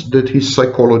knows that his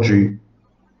psychology,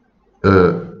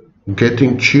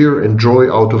 getting cheer and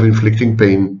joy out of inflicting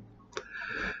pain,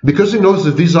 because he knows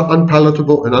that these are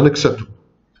unpalatable and unacceptable,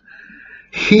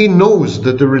 he knows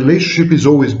that the relationship is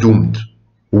always doomed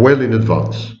well in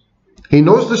advance. He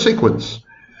knows the sequence.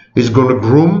 He's going to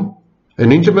groom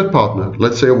an intimate partner,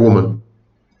 let's say a woman.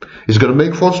 He's going to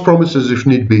make false promises if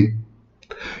need be.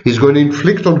 He's going to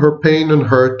inflict on her pain and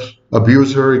hurt,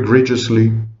 abuse her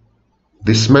egregiously,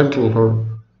 dismantle her,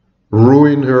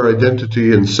 ruin her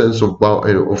identity and sense of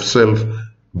self,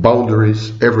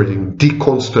 boundaries, everything,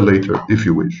 deconstellate her, if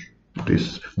you wish.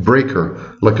 Break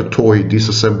her like a toy,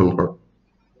 disassemble her.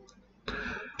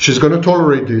 She's going to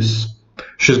tolerate this.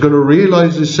 She's going to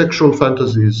realize his sexual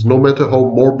fantasies, no matter how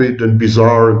morbid and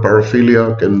bizarre and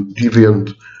paraphiliac and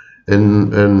deviant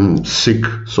and sick,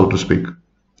 so to speak.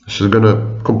 She's going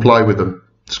to comply with them.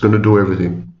 She's going to do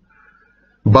everything.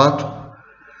 But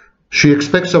she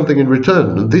expects something in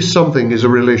return, and this something is a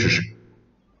relationship.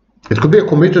 It could be a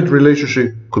committed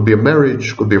relationship, could be a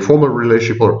marriage, could be a formal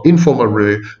relationship or informal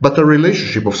relationship, but a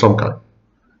relationship of some kind.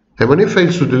 And when he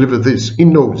fails to deliver this, he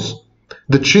knows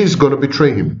that she's going to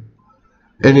betray him.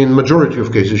 And in majority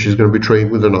of cases, she's going to betray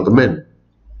him with another man.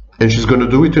 And she's going to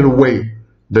do it in a way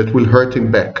that will hurt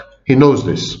him back. He knows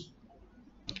this.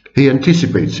 He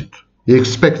anticipates it. He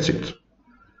expects it.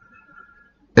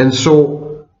 And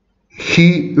so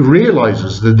he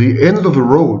realizes that at the end of the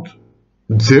road,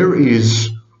 there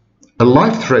is a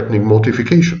life-threatening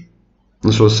mortification.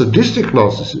 And so a sadistic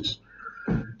narcissist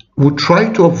would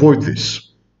try to avoid this.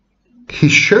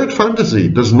 His shared fantasy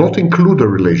does not include a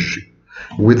relationship.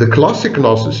 With the classic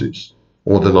narcissist,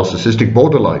 or the narcissistic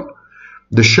borderline,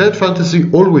 the shared fantasy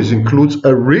always includes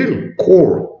a real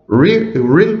core,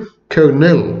 real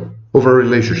kernel of a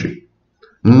relationship.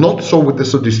 Not so with the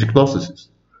sadistic narcissist.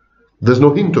 There's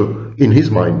no hint in his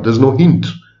mind, there's no hint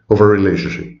of a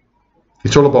relationship.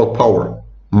 It's all about power,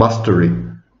 mastery,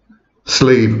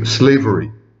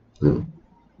 slavery.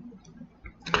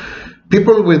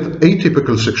 People with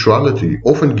atypical sexuality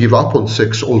often give up on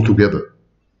sex altogether.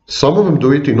 Some of them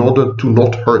do it in order to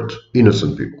not hurt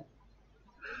innocent people.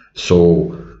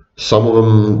 So some of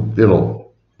them,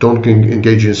 don't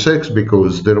engage in sex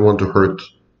because they don't want to hurt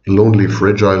lonely,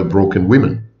 fragile, broken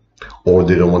women, or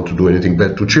they don't want to do anything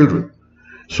bad to children.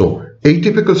 So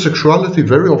atypical sexuality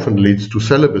very often leads to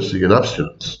celibacy and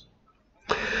abstinence.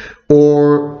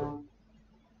 Or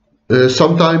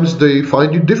sometimes they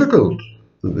find it difficult.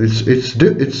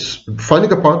 It's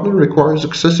finding a partner requires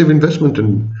excessive investment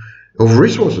of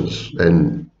resources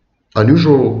and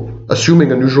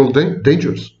assuming unusual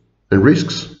dangers and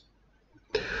risks.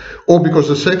 Or because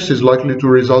the sex is likely to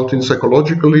result in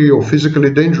psychologically or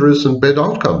physically dangerous and bad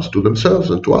outcomes to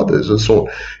themselves and to others and so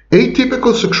on.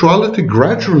 Atypical sexuality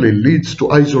gradually leads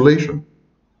to isolation.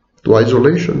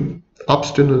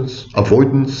 Abstinence,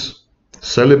 avoidance,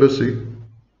 celibacy.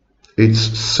 It's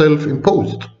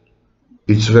self-imposed.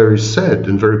 It's very sad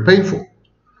and very painful.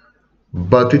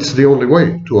 But it's the only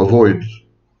way to avoid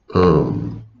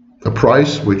a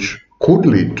price which could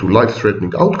lead to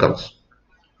life-threatening outcomes.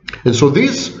 And so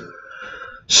these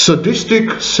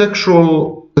sadistic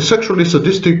sexual a sexually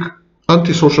sadistic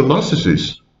antisocial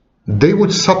narcissist, they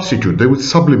would substitute, they would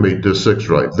sublimate their sex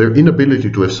drive, their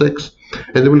inability to have sex,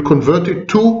 and they will convert it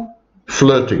to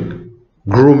flirting,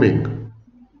 grooming,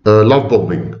 love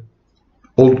bombing,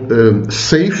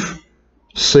 safe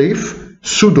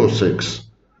pseudo-sex,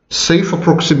 safe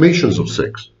approximations of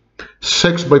sex,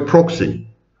 sex by proxy,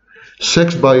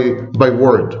 sex by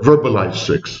word, verbalized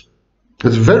sex.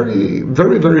 It's very,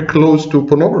 very, very close to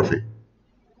pornography.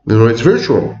 You know, it's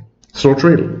virtual, it's not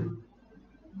real.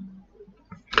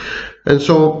 And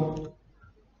so,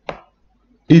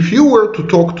 if you were to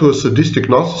talk to a sadistic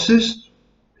narcissist,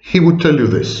 he would tell you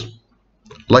this.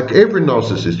 Like every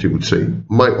narcissist, he would say,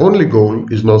 my only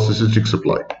goal is narcissistic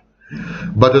supply.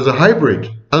 But as a hybrid,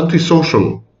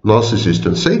 antisocial narcissist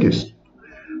and sadist,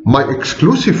 my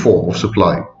exclusive form of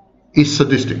supply is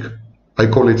sadistic. I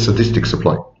call it sadistic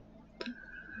supply.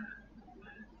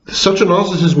 Such a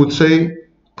narcissist would say,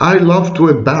 I love to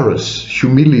embarrass,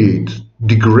 humiliate,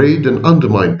 degrade and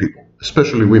undermine people,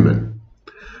 especially women.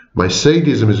 My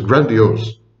sadism is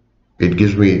grandiose. It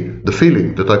gives me the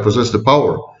feeling that I possess the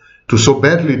power to so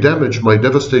badly damage my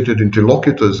devastated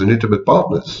interlocutors and intimate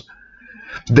partners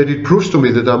that it proves to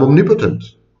me that I'm omnipotent.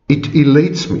 It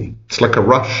elates me. It's like a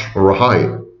rush or a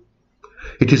high.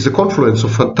 It is the confluence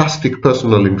of fantastic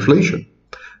personal inflation,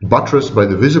 buttressed by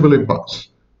the visible impacts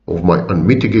of my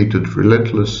unmitigated,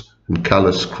 relentless, and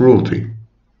callous cruelty.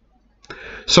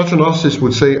 Such a narcissist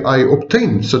would say, I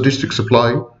obtain sadistic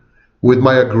supply with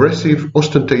my aggressive,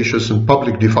 ostentatious, and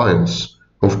public defiance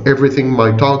of everything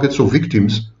my targets or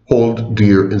victims hold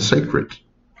dear and sacred.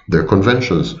 Their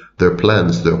conventions, their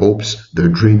plans, their hopes, their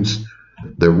dreams,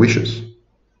 their wishes.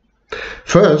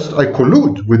 First, I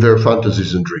collude with their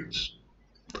fantasies and dreams.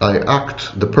 I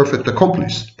act the perfect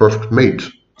accomplice, perfect mate,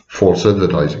 false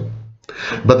advertising.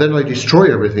 But then I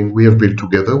destroy everything we have built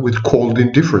together with cold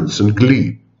indifference and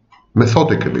glee,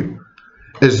 methodically,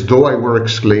 as though I were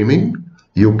exclaiming,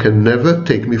 you can never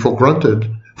take me for granted,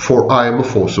 for I am a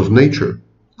force of nature.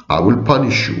 I will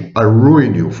punish you, I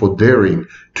ruin you for daring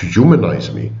to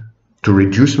humanize me, to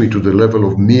reduce me to the level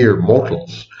of mere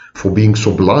mortals, for being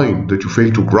so blind that you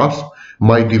fail to grasp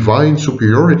my divine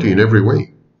superiority in every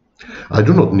way. I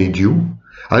do not need you.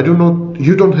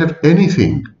 You don't have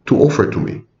anything to offer to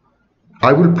me.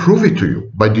 I will prove it to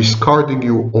you by discarding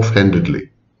you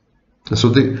offhandedly. And so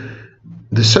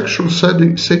the sexual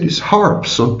sadist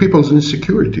harps on people's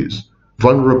insecurities,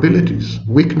 vulnerabilities,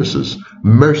 weaknesses,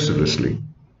 mercilessly.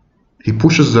 He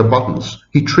pushes their buttons.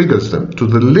 He triggers them to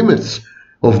the limits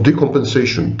of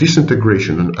decompensation,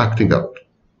 disintegration, and acting out.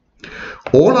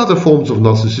 All other forms of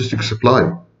narcissistic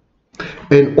supply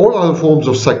and all other forms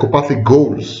of psychopathic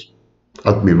goals,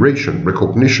 admiration,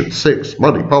 recognition, sex,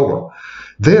 money, power,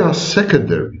 they are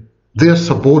secondary, they are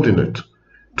subordinate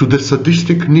to the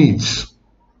sadistic needs,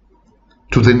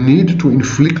 to the need to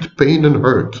inflict pain and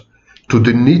hurt, to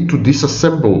the need to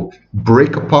disassemble,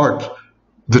 break apart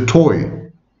the toy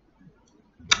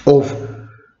of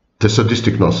the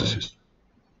sadistic narcissist.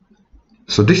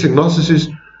 Sadistic narcissist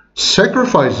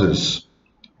sacrifices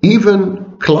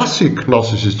even classic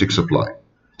narcissistic supply,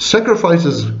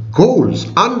 sacrifices goals,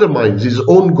 undermines his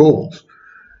own goals.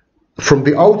 From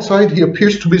the outside, he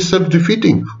appears to be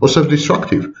self-defeating or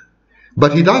self-destructive,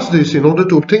 but he does this in order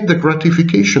to obtain the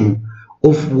gratification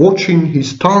of watching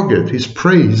his target, his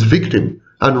prey, his victim,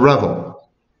 unravel,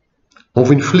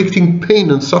 of inflicting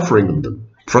pain and suffering on them,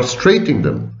 frustrating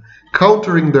them,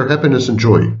 countering their happiness and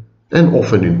joy, and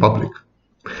often in public.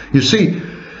 You see,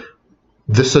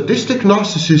 the sadistic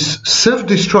narcissist's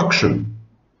self-destruction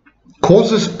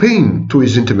causes pain to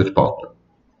his intimate partner.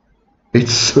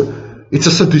 It's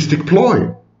a sadistic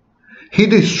ploy. He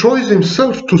destroys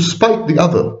himself to spite the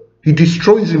other. He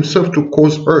destroys himself to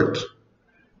cause hurt,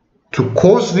 to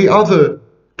cause the other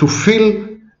to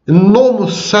feel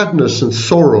enormous sadness and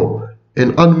sorrow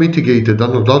and unmitigated,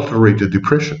 unadulterated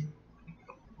depression.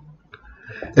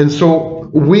 And so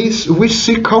we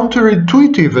see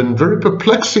counterintuitive and very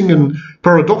perplexing and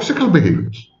paradoxical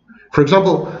behaviors. For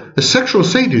example, a sexual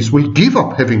sadist will give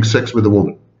up having sex with a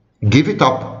woman, give it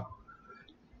up,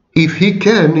 if he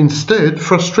can instead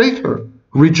frustrate her,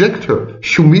 reject her,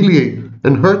 humiliate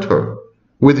and hurt her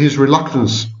with his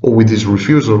reluctance or with his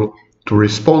refusal to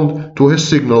respond to her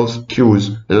signals, cues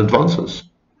and advances.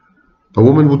 A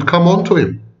woman would come on to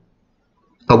him.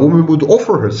 A woman would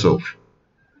offer herself.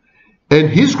 And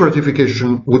his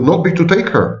gratification would not be to take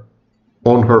her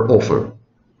on her offer.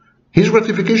 His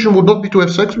gratification would not be to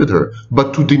have sex with her,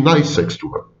 but to deny sex to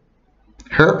her.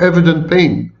 Her evident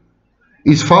pain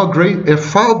is a far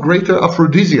greater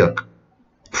aphrodisiac,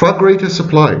 far greater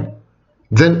supply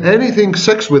than anything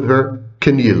sex with her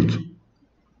can yield.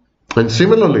 And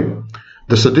similarly,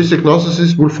 the sadistic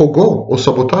narcissist will forego or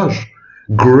sabotage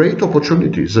great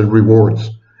opportunities and rewards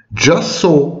just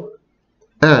so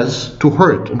as to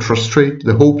hurt and frustrate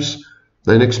the hopes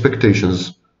and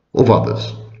expectations of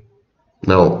others.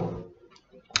 Now,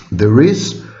 there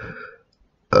is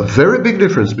a very big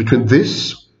difference between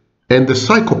this and the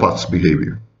psychopath's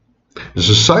behavior. The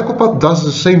psychopath does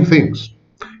the same things.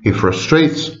 He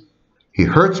frustrates, he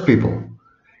hurts people,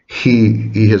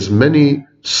 he has many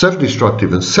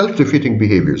self-destructive and self-defeating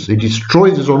behaviors. He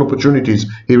destroys his own opportunities,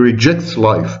 he rejects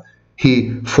life,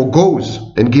 he forgoes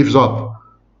and gives up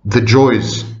the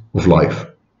joys of life.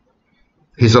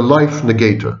 He's a life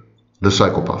negator, the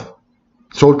psychopath.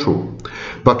 It's all true.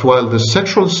 But while the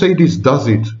sexual sadist does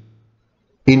it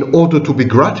in order to be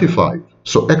gratified,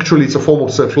 so actually it's a form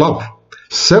of self-love.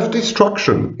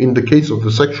 Self-destruction, in the case of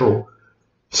the sexual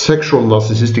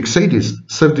narcissistic sadist,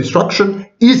 self-destruction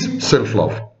is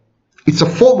self-love. It's a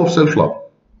form of self-love.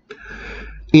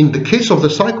 In the case of the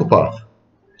psychopath,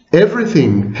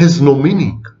 everything has no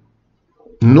meaning,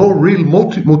 no real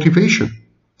motivation,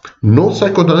 no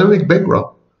psychodynamic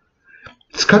background.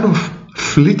 It's kind of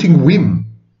fleeting whim.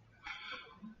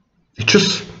 It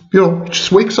just, it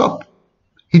just wakes up.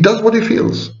 He does what he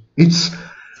feels.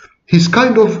 He's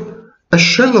kind of a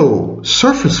shallow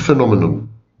surface phenomenon,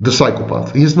 the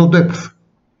psychopath. He has no depth.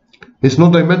 He has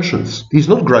no dimensions. He's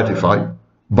not gratified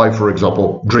by, for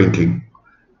example, drinking,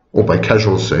 or by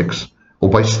casual sex, or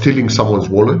by stealing someone's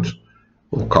wallet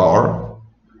or car,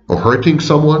 or hurting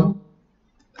someone,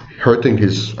 hurting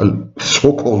his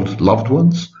so-called loved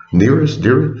ones, nearest,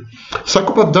 dearest.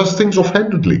 Psychopath does things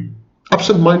offhandedly,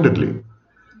 absent-mindedly,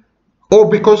 or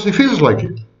because he feels like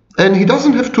it. And he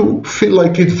doesn't have to feel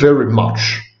like it very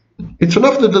much. It's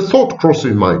enough that the thought crosses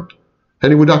his mind,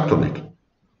 and he would act on it.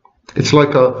 It's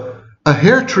like a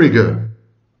hair trigger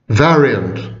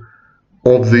variant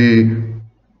of the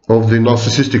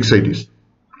narcissistic sadist.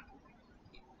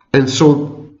 And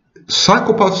so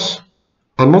psychopaths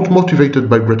are not motivated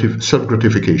by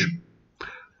self-gratification.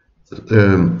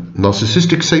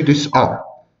 Narcissistic sadists are.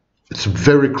 It's a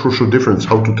very crucial difference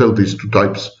how to tell these two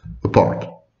types apart.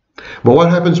 But what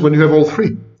happens when you have all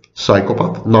three?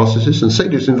 Psychopath, narcissist, and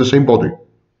sadist in the same body,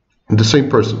 in the same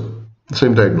person, the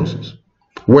same diagnosis?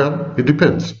 Well, it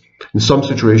depends. In some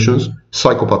situations,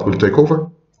 psychopath will take over.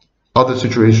 Other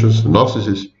situations,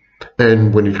 narcissist.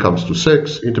 And when it comes to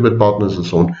sex, intimate partners, and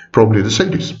so on, probably the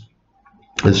sadist.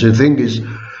 And so the thing is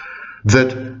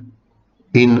that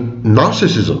in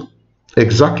narcissism,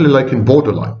 exactly like in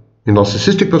borderline, in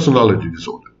narcissistic personality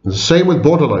disorder, the same with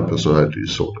borderline personality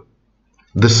disorder,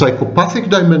 the psychopathic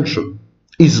dimension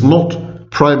is not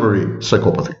primary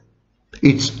psychopathy.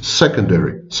 It's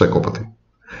secondary psychopathy.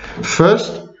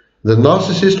 First, the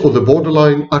narcissist or the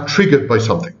borderline are triggered by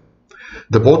something.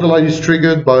 The borderline is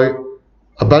triggered by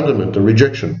abandonment and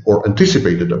rejection, or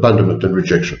anticipated abandonment and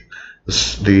rejection.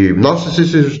 The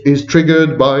narcissist is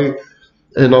triggered by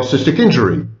a narcissistic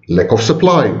injury, lack of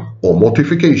supply, or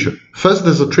mortification. First,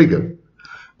 there's a trigger.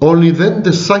 Only then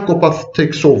the psychopath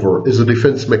takes over as a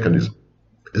defense mechanism,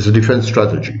 as a defense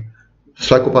strategy.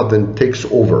 Psychopath then takes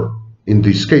over in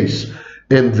this case,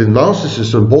 and the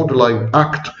narcissist and borderline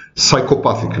act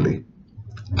psychopathically,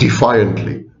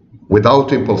 defiantly,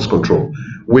 without impulse control,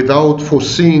 without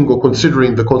foreseeing or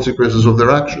considering the consequences of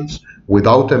their actions,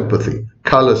 without empathy,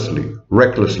 callously,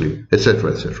 recklessly,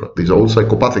 etc., etc. These are all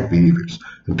psychopathic behaviors,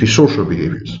 antisocial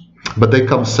behaviors. But they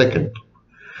come second.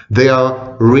 They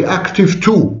are reactive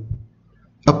to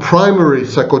a primary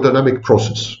psychodynamic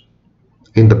process.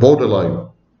 In the borderline,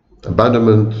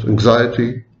 abandonment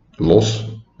anxiety, loss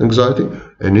anxiety,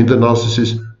 and in the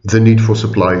narcissist, the need for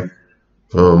supply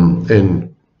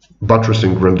and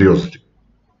buttressing grandiosity.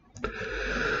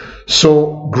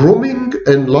 So grooming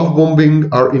and love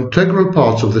bombing are integral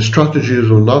parts of the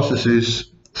strategies of narcissists,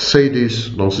 sadists,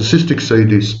 narcissistic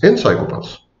sadists, and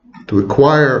psychopaths to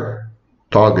acquire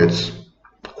targets,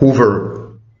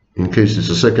 hoover, in case it's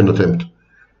a second attempt,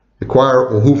 acquire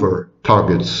or hoover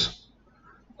targets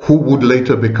who would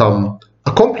later become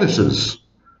accomplices,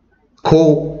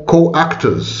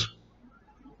 co-actors,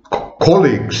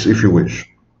 colleagues, if you wish,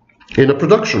 in a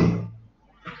production,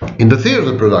 in the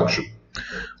theater production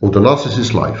of the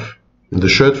narcissist's life, in the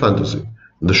shared fantasy,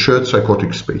 in the shared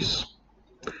psychotic space.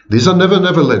 These are never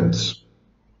lands,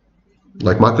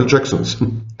 like Michael Jackson's,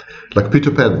 like Peter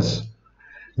Pan's.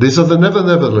 These are the never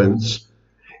lands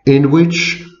in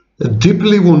which a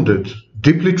deeply wounded,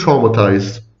 deeply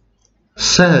traumatized,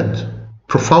 sad,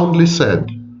 profoundly sad,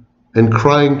 and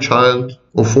crying child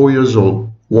of 4 years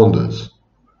old wanders.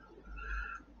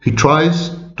 He tries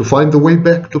to find the way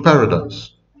back to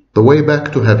paradise, the way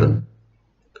back to heaven.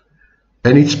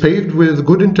 and it's paved with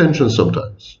good intentions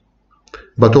sometimes.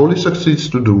 But all he succeeds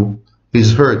to do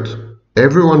is hurt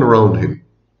everyone around him,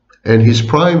 and his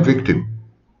prime victim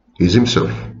is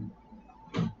himself.